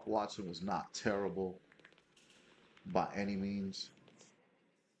 Christian Watson was not terrible by any means,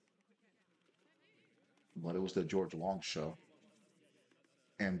 but it was the George Long show.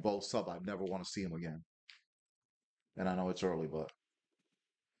 And both sub, I never want to see him again. And I know it's early, but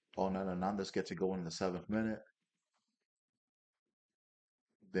Hernandez gets to go in the 7th minute.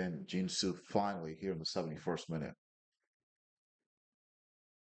 Then Jinsu finally here in the 71st minute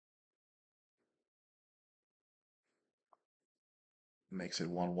makes it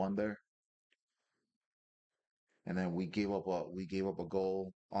 1-1 there. And then we gave up a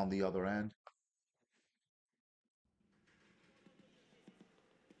goal on the other end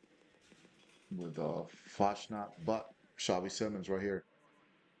with Fashna, but Xavi Simmons right here.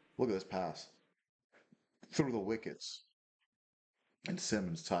 Look at this pass through the wickets, and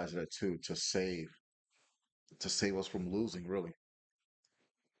Simmons ties it at two to save us from losing. Really,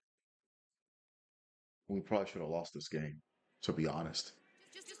 we probably should have lost this game, to be honest.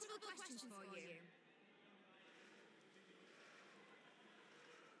 Just a couple of questions for you.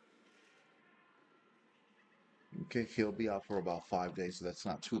 Okay, he'll be out for about 5 days, so that's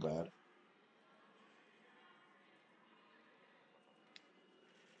not too bad.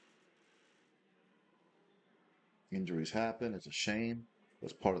 Injuries happen. It's a shame.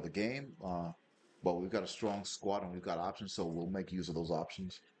 It's part of the game. But we've got a strong squad and we've got options, so we'll make use of those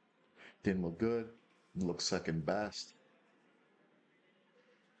options. Didn't look good. Looked second best.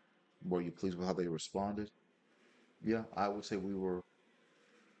 Were you pleased with how they responded? Yeah, I would say we were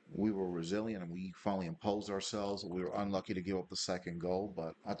resilient and we finally imposed ourselves. We were unlucky to give up the second goal,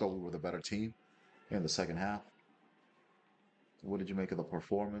 but I thought we were the better team in the second half. What did you make of the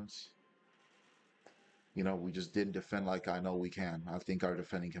performance? We just didn't defend like I know we can. I think our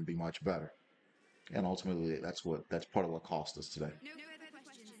defending can be much better. And ultimately that's part of what cost us today. No further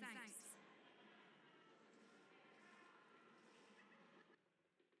questions, thanks.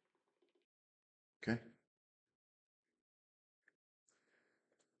 Okay.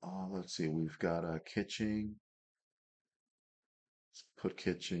 Let's see. We've got Kitching. Let's put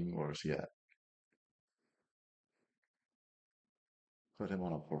Kitching, or yeah, put him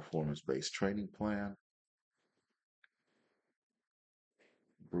on a performance-based training plan.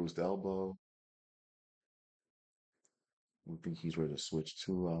 Bruised elbow. We think he's ready to switch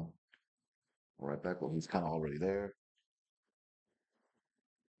to right back. Well, he's kind of already there.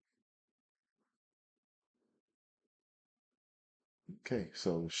 Okay,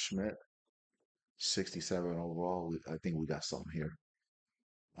 so Schmidt, 67 overall. I think we got something here.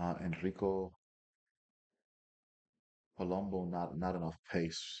 Enrico Palumbo, not enough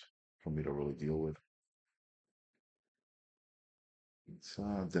pace for me to really deal with. It's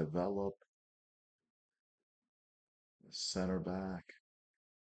develop center back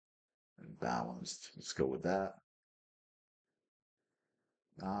and balanced. Let's go with that.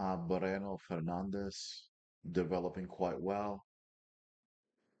 Moreno Fernandez, developing quite well.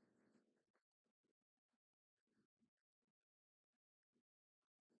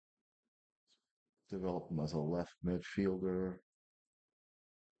 Develop him as a left midfielder,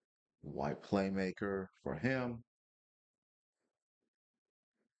 wide playmaker for him.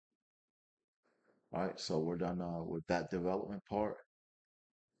 All right, so we're done with that development part.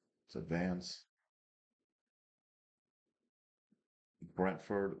 Let's advance.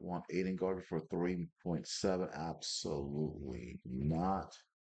 Brentford want Aiden Gardner for 3.7. Absolutely not.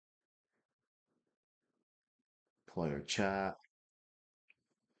 Player chat.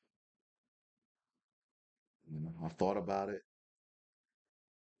 I thought about it.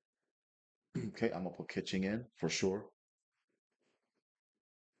 Okay, I'm gonna put Kitching in for sure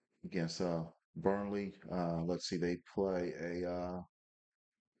against Burnley. Let's see, they play a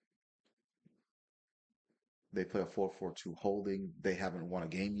 4-4-2 holding. They haven't won a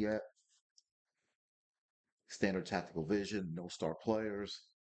game yet. Standard tactical vision, no star players.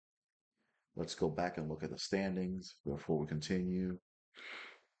 Let's go back and look at the standings before we continue.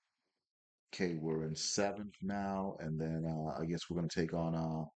 Okay, we're in seventh now, and then I guess we're gonna take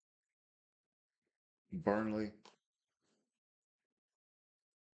on Burnley.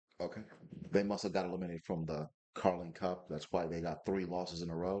 Okay, they must have got eliminated from the Carling Cup. That's why they got 3 losses in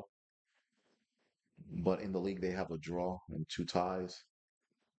a row. But in the league, they have a draw and 2 ties.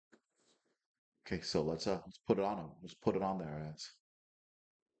 Okay, so let's put it on them. Let's put it on there as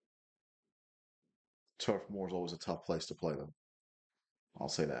Turf Moor is always a tough place to play them. I'll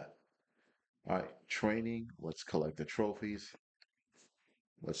say that. All right, training. Let's collect the trophies.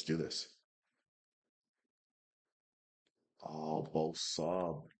 Let's do this. Oh, both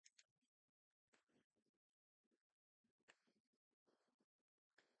sub.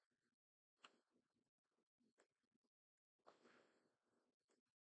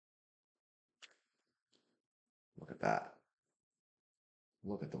 Look at that.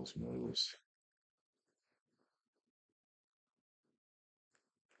 Look at those moves.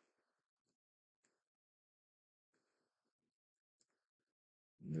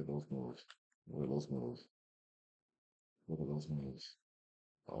 Look at those moves. Look at those moves. Look at those moves.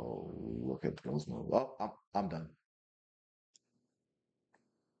 Oh, look at those moves. Oh, I'm done.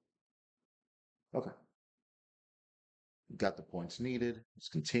 Okay. Got the points needed. Let's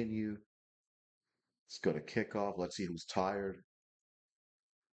continue. Let's go to kickoff. Let's see who's tired.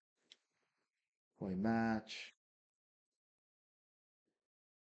 Play match.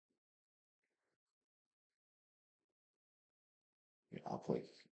 Yeah, I'll play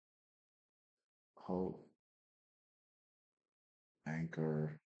Hope,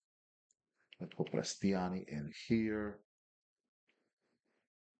 Anchor. Let's put Prestiani in here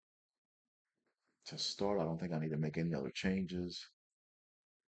to start. I don't think I need to make any other changes.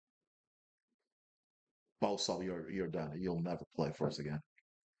 Also, you're done. You'll never play for us again.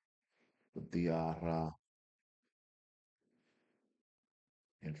 Diarra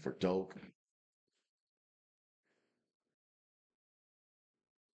and for Doak.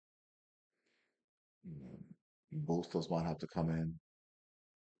 Bustos might have to come in.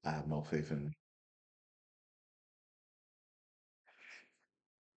 I have no faith in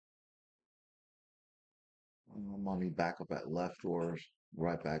Money back up at left or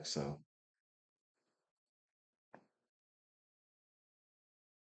right back. So,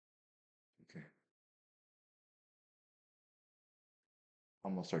 okay.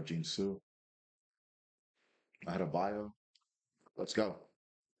 I'm going to start Jinsu. I had a bio. Let's go.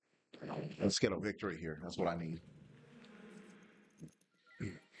 Let's get a victory here. That's what I need.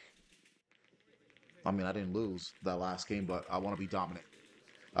 I mean, I didn't lose that last game, but I want to be dominant.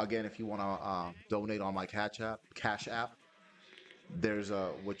 Again, if you want to donate on my Cash App, there's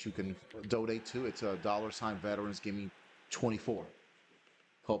what you can donate to. It's a $ Veterans Gaming 24.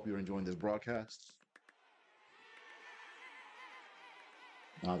 Hope you're enjoying this broadcast.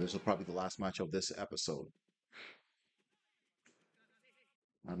 This is probably the last match of this episode.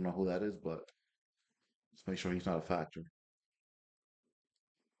 I don't know who that is, but let's make sure he's not a factor.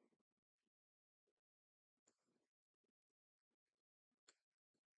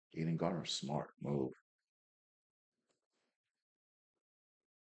 Aiden Garner, smart move.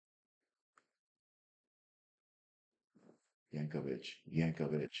 Yankovic.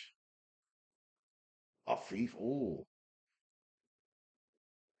 Afif. Oh,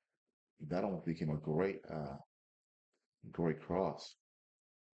 that almost became a great cross.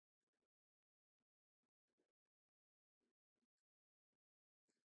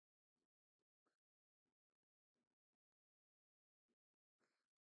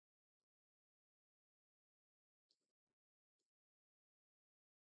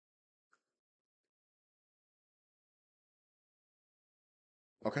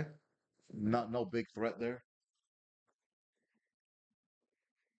 Okay, not no big threat there.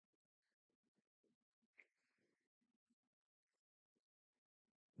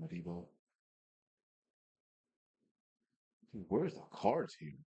 Madibo. Dude, where's the cards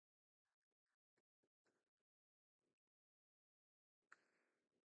here?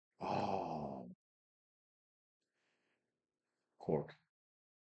 Oh, Cork.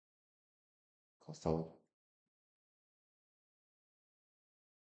 Costello.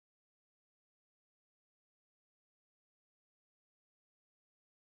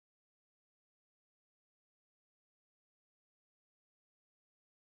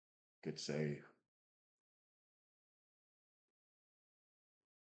 Good save.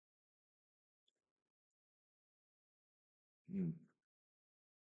 Mm,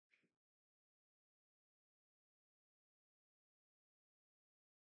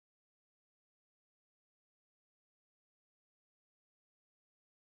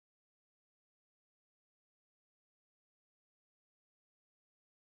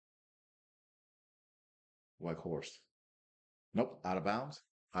 White horse. Nope, out of bounds.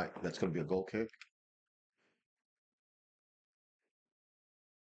 All right, that's going to be a goal kick.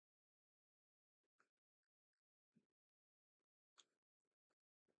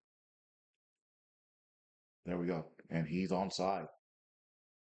 There we go. And he's onside.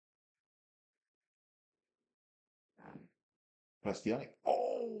 Bastiani.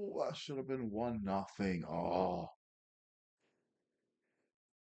 Oh, that should have been 1-0. Oh,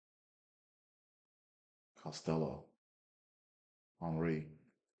 Costello. Henri.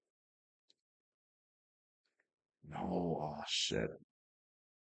 No, oh shit.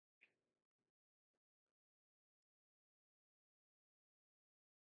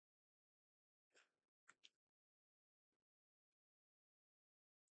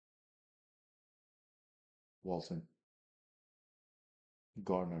 Walton.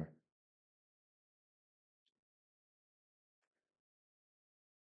 Gardner.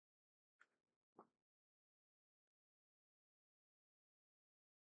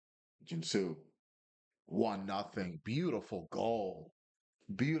 Jinsu. 1-0. Beautiful goal.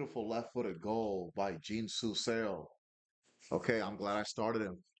 Beautiful left-footed goal by Jinsu Seo. Okay, I'm glad I started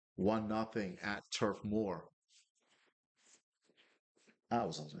him. 1-0 at Turf Moor. That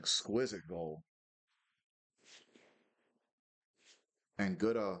was an exquisite goal. And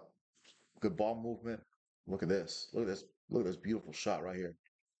good ball movement. Look at this. Look at this. Look at this beautiful shot right here.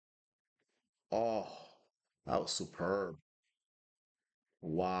 Oh, that was superb.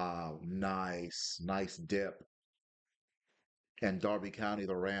 Wow, nice. Nice dip. And Derby County,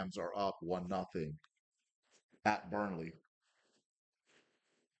 the Rams are up 1-0 at Burnley.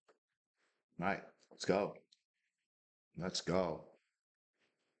 All right, let's go. Let's go.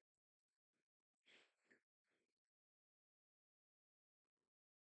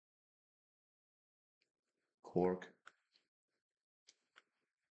 Cork,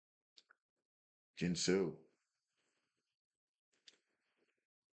 Jinsu.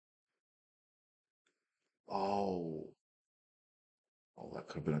 Oh, oh, that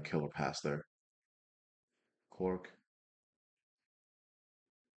could have been a killer pass there. Cork.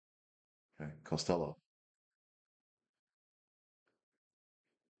 Okay, Costello.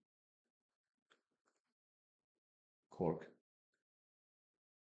 Cork,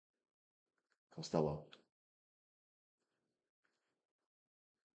 Costello.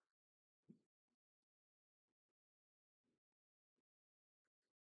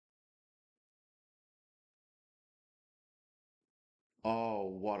 Oh,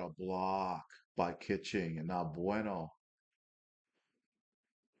 what a block by Kitching and now Bueno.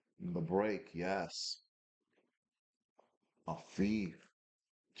 The break, yes. A thief.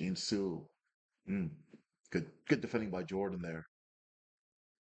 Jinsu. Mm. Good defending by Jordan there.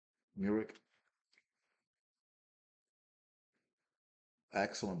 Murik,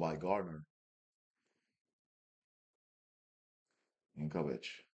 excellent by Gardner. Yankovic.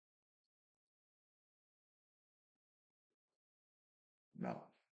 No.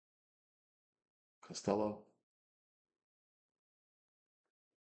 Costello.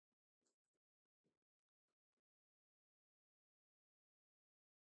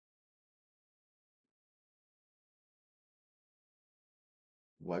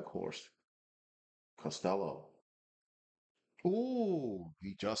 Weghorst. Costello. Ooh,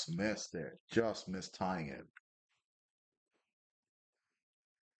 he just missed it. Just missed tying it.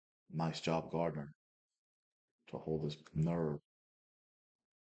 Nice job, Gardner, to hold his nerve.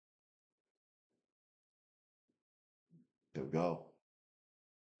 There we go.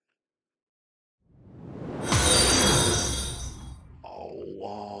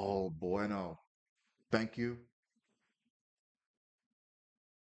 Oh, Bueno. Thank you.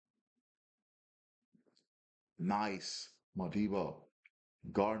 Nice. Modibo.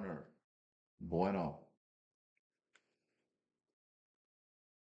 Gardner. Bueno.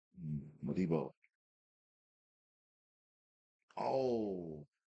 Modibo. Oh,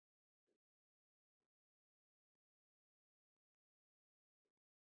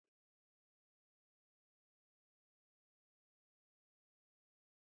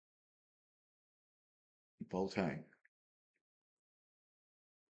 Boateng.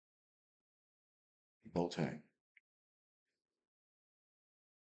 Boateng.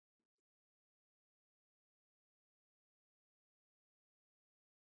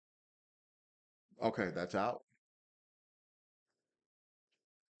 Okay, that's out.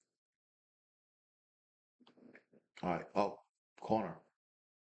 All right. Oh, corner.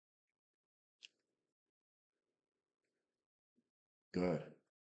 Good.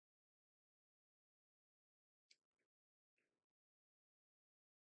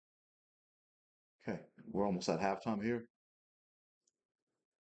 Okay. We're almost at halftime here.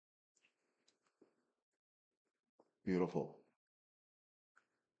 Beautiful.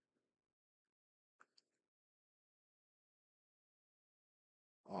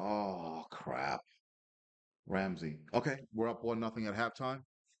 Oh, crap. Ramsey. Okay, we're up 1-0 at halftime.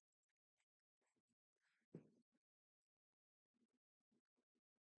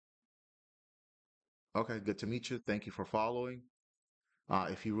 Okay, good to meet you. Thank you for following.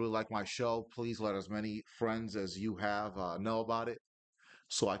 If you really like my show, please let as many friends as you have know about it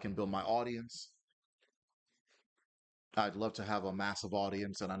so I can build my audience. I'd love to have a massive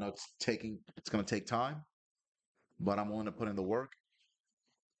audience, and I know it's going to take time, but I'm willing to put in the work.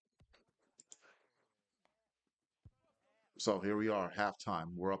 So here we are, halftime.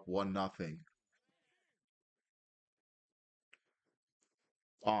 We're up 1-0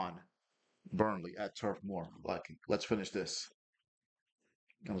 on Burnley at Turf Moor. Like, let's finish this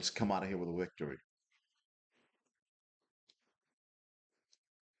and let's come out of here with a victory.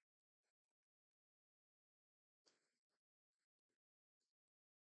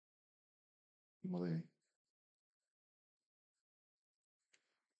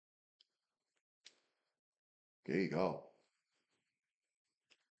 There you go.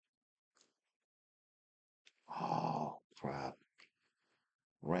 Oh, crap.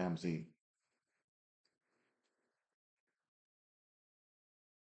 Ramsey,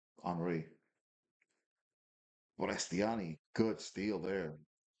 Henri, Forestiani. Good steal there.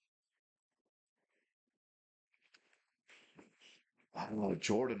 I don't know.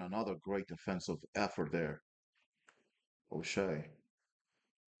 Jordan, another great defensive effort there. O'Shea,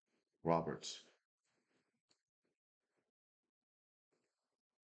 Roberts,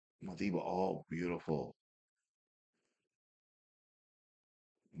 Madiba. Oh, beautiful.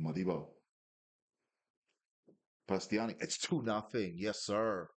 Madiba, Bastiani. It's 2-0. Yes,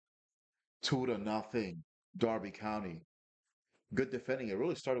 sir. 2-0. Derby County. Good defending. It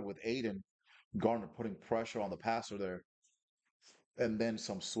really started with Aiden Garner putting pressure on the passer there, and then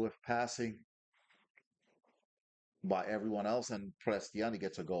some swift passing by everyone else, and Prestiani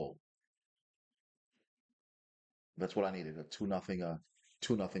gets a goal. That's what I needed. A 2-0,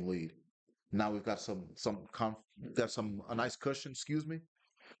 2-0 lead. Now we've got got some a nice cushion, excuse me,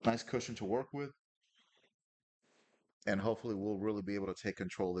 nice cushion to work with, and hopefully we'll really be able to take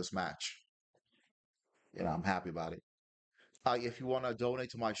control of this match. I'm happy about it. If you want to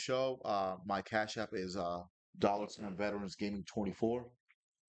donate to my show, my Cash App is Dollars and Veterans Gaming 24.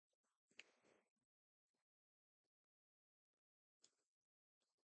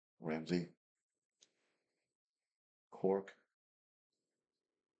 Ramsey, Cork.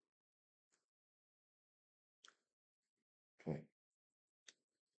 Okay.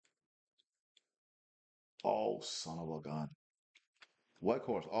 Oh, son of a gun. White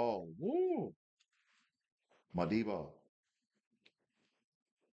horse. Oh, woo. Madiba.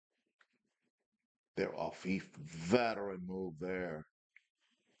 They're off. He veteran move there.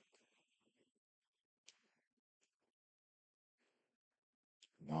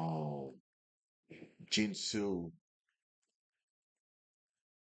 No. Jinsu.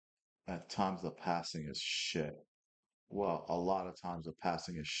 At times the passing is shit. Well, a lot of times the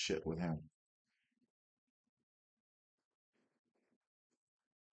passing is shit with him.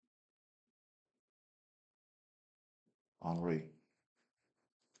 Henri.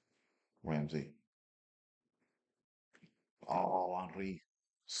 Ramsey. Oh, Henri.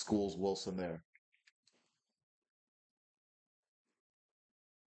 Schools Wilson there.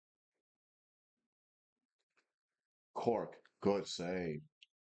 Cork. Good save.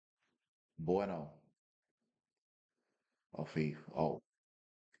 Bueno. Afif. Oh.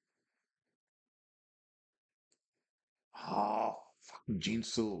 Ah, fucking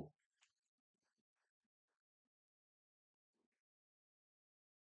Jinsu.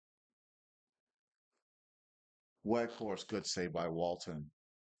 Weghorst. Good save by Walton.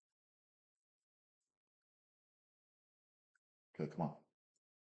 Good, come on.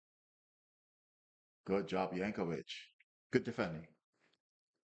 Good job, Yankovic. Good defending.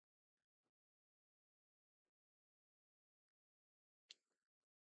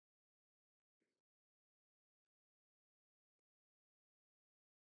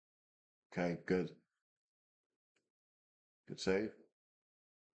 Okay, good. Good save.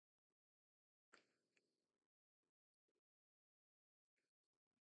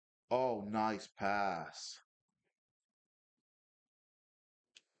 Oh, nice pass.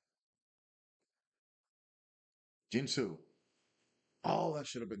 Jinsu. Oh, that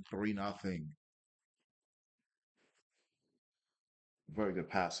should have been 3-0. Very good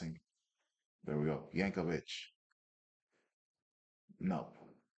passing. There we go. Yankovic. No,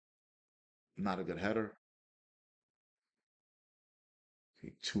 not a good header.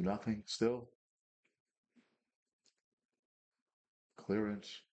 Okay, 2-0 still.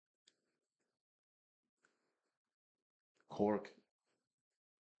 Clearance. Cork.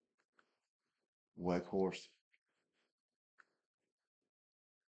 Weghorst.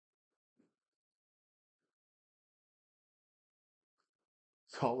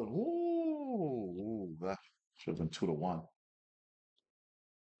 Colin. Ooh, that should have been 2-1.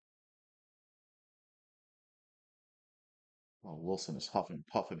 Oh, Wilson is huffing and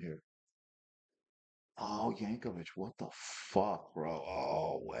puffing here. Oh, Yankovic. What the fuck, bro?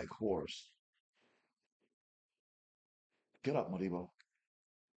 Oh, Weghorst. Get up, Modibo.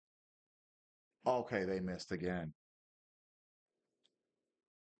 Okay, they missed again.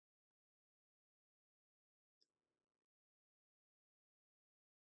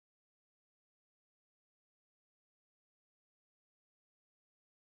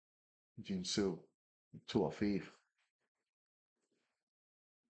 Jinsu to Afif.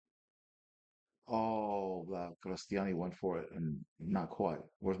 Oh, Cristiani went for it and not quite.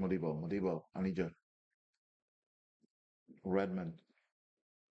 Where's Modibo? Modibo, I need you. Redmond,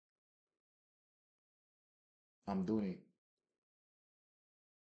 Amduni.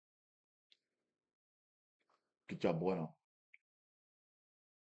 Good job, Bueno.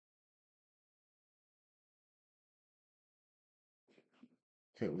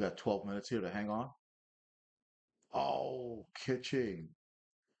 Okay, we got 12 minutes here to hang on. Oh, Kitching.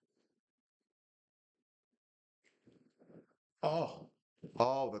 Oh,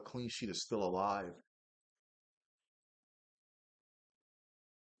 oh, the clean sheet is still alive.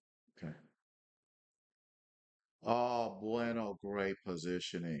 Okay. Oh, Bueno, great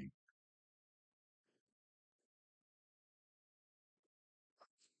positioning.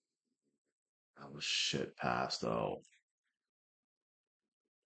 That was shit pass though.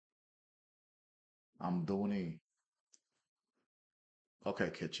 Amduni. Okay,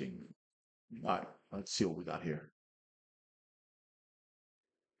 Kitching. All right, let's see what we got here.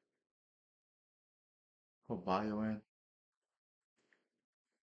 Put Bio in.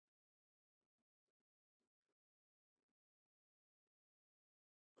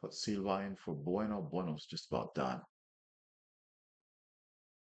 Put Silva in for Bueno. Bueno's just about done.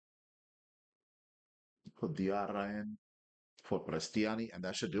 Put Diarra in for Prestiani, and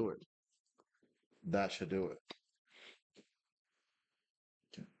that should do it. That should do it.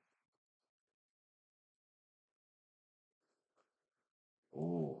 Okay.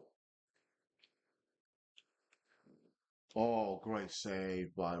 Oh, oh, great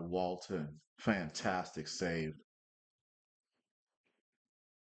save by Walton. Fantastic save.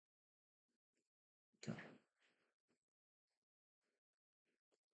 Okay.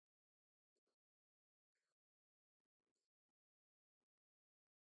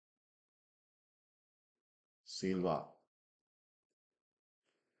 Silva.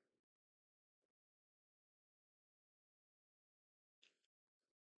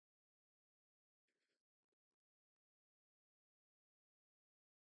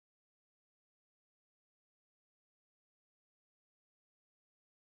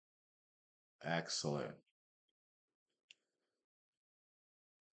 Excellent.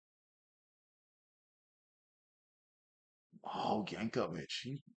 Oh,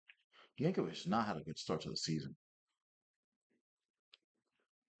 Yankovic. Yankovic has not had a good start to the season.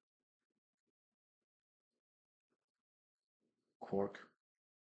 Cork.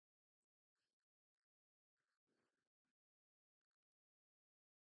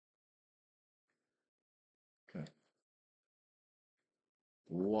 Okay.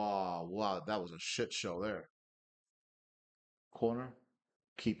 Wow, wow, that was a shit show there. Corner.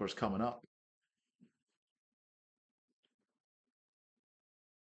 Keeper's coming up.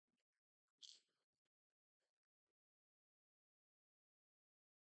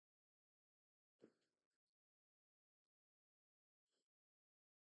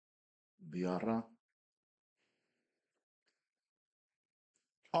 Diarra.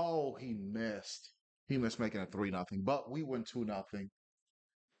 Oh, he missed. He missed making it 3-0, but we win 2-0.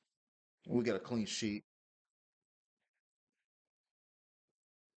 We get a clean sheet.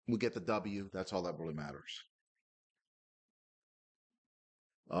 We get the W. That's all that really matters.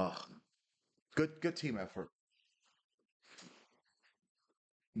 Good team effort.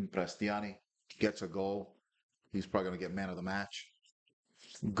 Prestiani gets a goal. He's probably going to get man of the match.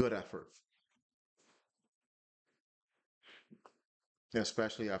 Good effort,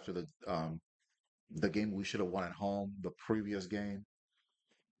 especially after the game we should have won at home, the previous game,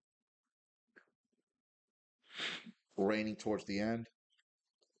 raining towards the end.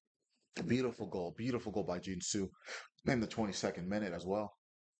 Beautiful goal by Jinsu in the 22nd minute as well.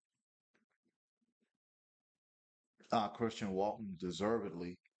 Christian Walton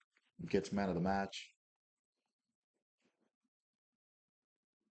deservedly gets man of the match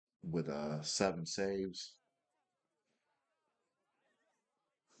with 7 saves.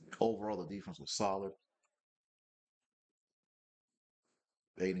 Overall, the defense was solid.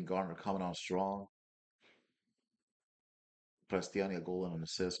 Aiden Garner coming on strong. Prestiani a goal and an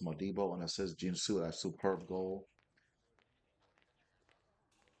assist. Modibo an assist. Jinsu a superb goal.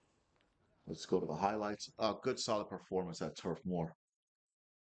 Let's go to the highlights. Good solid performance at Turf Moor.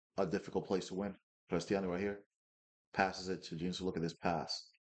 A difficult place to win. Prestiani right here. Passes it to Jinsu. Look at this pass.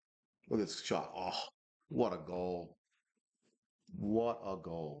 Look at this shot. Oh, what a goal. What a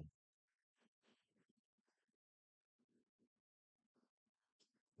goal.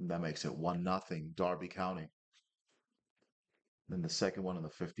 That makes it 1-0 Derby County. Then the second one in the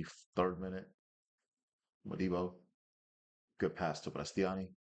 53rd minute. Modibo. Good pass to Prestiani.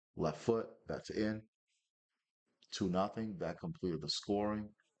 Left foot. That's in. 2-0. That completed the scoring.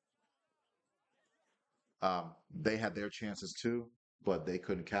 They had their chances too, but they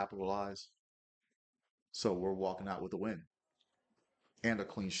couldn't capitalize. So we're walking out with a win and a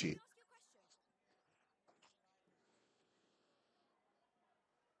clean sheet.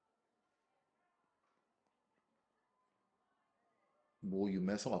 Will you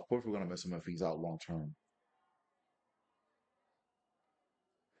miss him? Of course, we're going to miss him if he's out long term.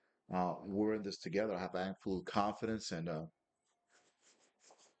 We're in this together. I have absolute confidence, and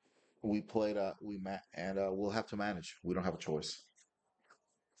we played. And we'll have to manage. We don't have a choice.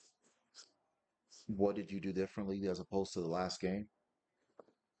 What did you do differently as opposed to the last game?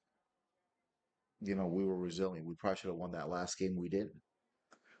 We were resilient. We probably should have won that last game. We didn't,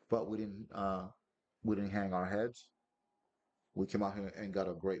 but we didn't. We didn't hang our heads. We came out here and got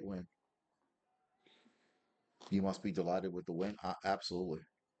a great win. You must be delighted with the win. Absolutely.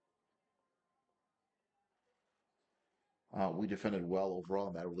 We defended well overall,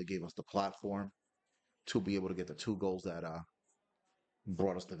 and that really gave us the platform to be able to get the 2 goals that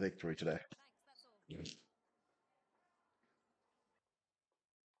brought us the victory today.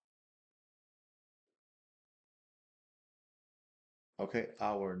 Okay,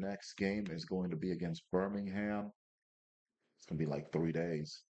 our next game is going to be against Birmingham. It's going to be like 3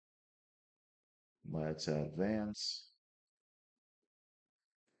 days. Let's advance.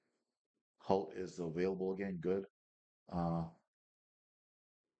 Holt is available again. Good. Uh,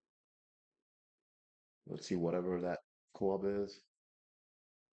 let's see, whatever that club is.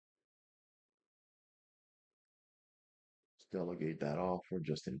 Let's delegate that off for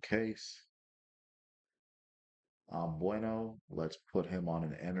just in case. Bueno, let's put him on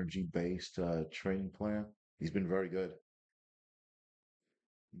an energy-based training plan. He's been very good.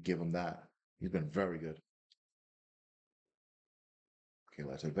 Give him that. He's been very good. Okay,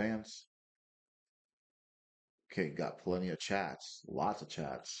 let's advance. Okay, got plenty of chats. Lots of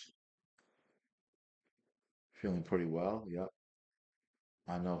chats. Feeling pretty well. Yep.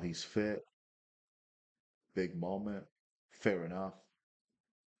 I know he's fit. Big moment. Fair enough.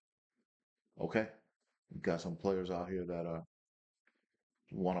 Okay. Got some players out here that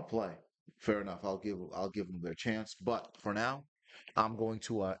want to play. Fair enough. I'll give them their chance. But for now, I'm going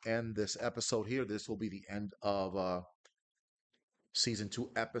to end this episode here. This will be the end of season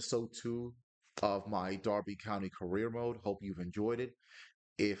 2, episode 2 of my Derby County career mode. Hope you've enjoyed it.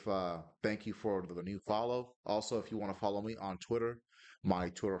 If Thank you for the new follow. Also, if you want to follow me on Twitter, my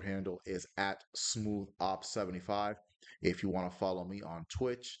Twitter handle is at SmoothOps75. If you want to follow me on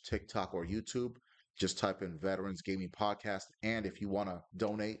Twitch, TikTok, or YouTube, just type in Veterans Gaming Podcast. And if you want to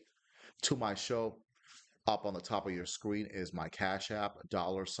donate to my show, up on the top of your screen is my Cash App,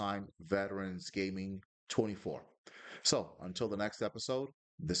 $Veterans Gaming 24. So until the next episode,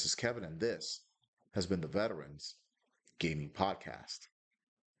 this is Kevin, and this has been the Veterans Gaming Podcast.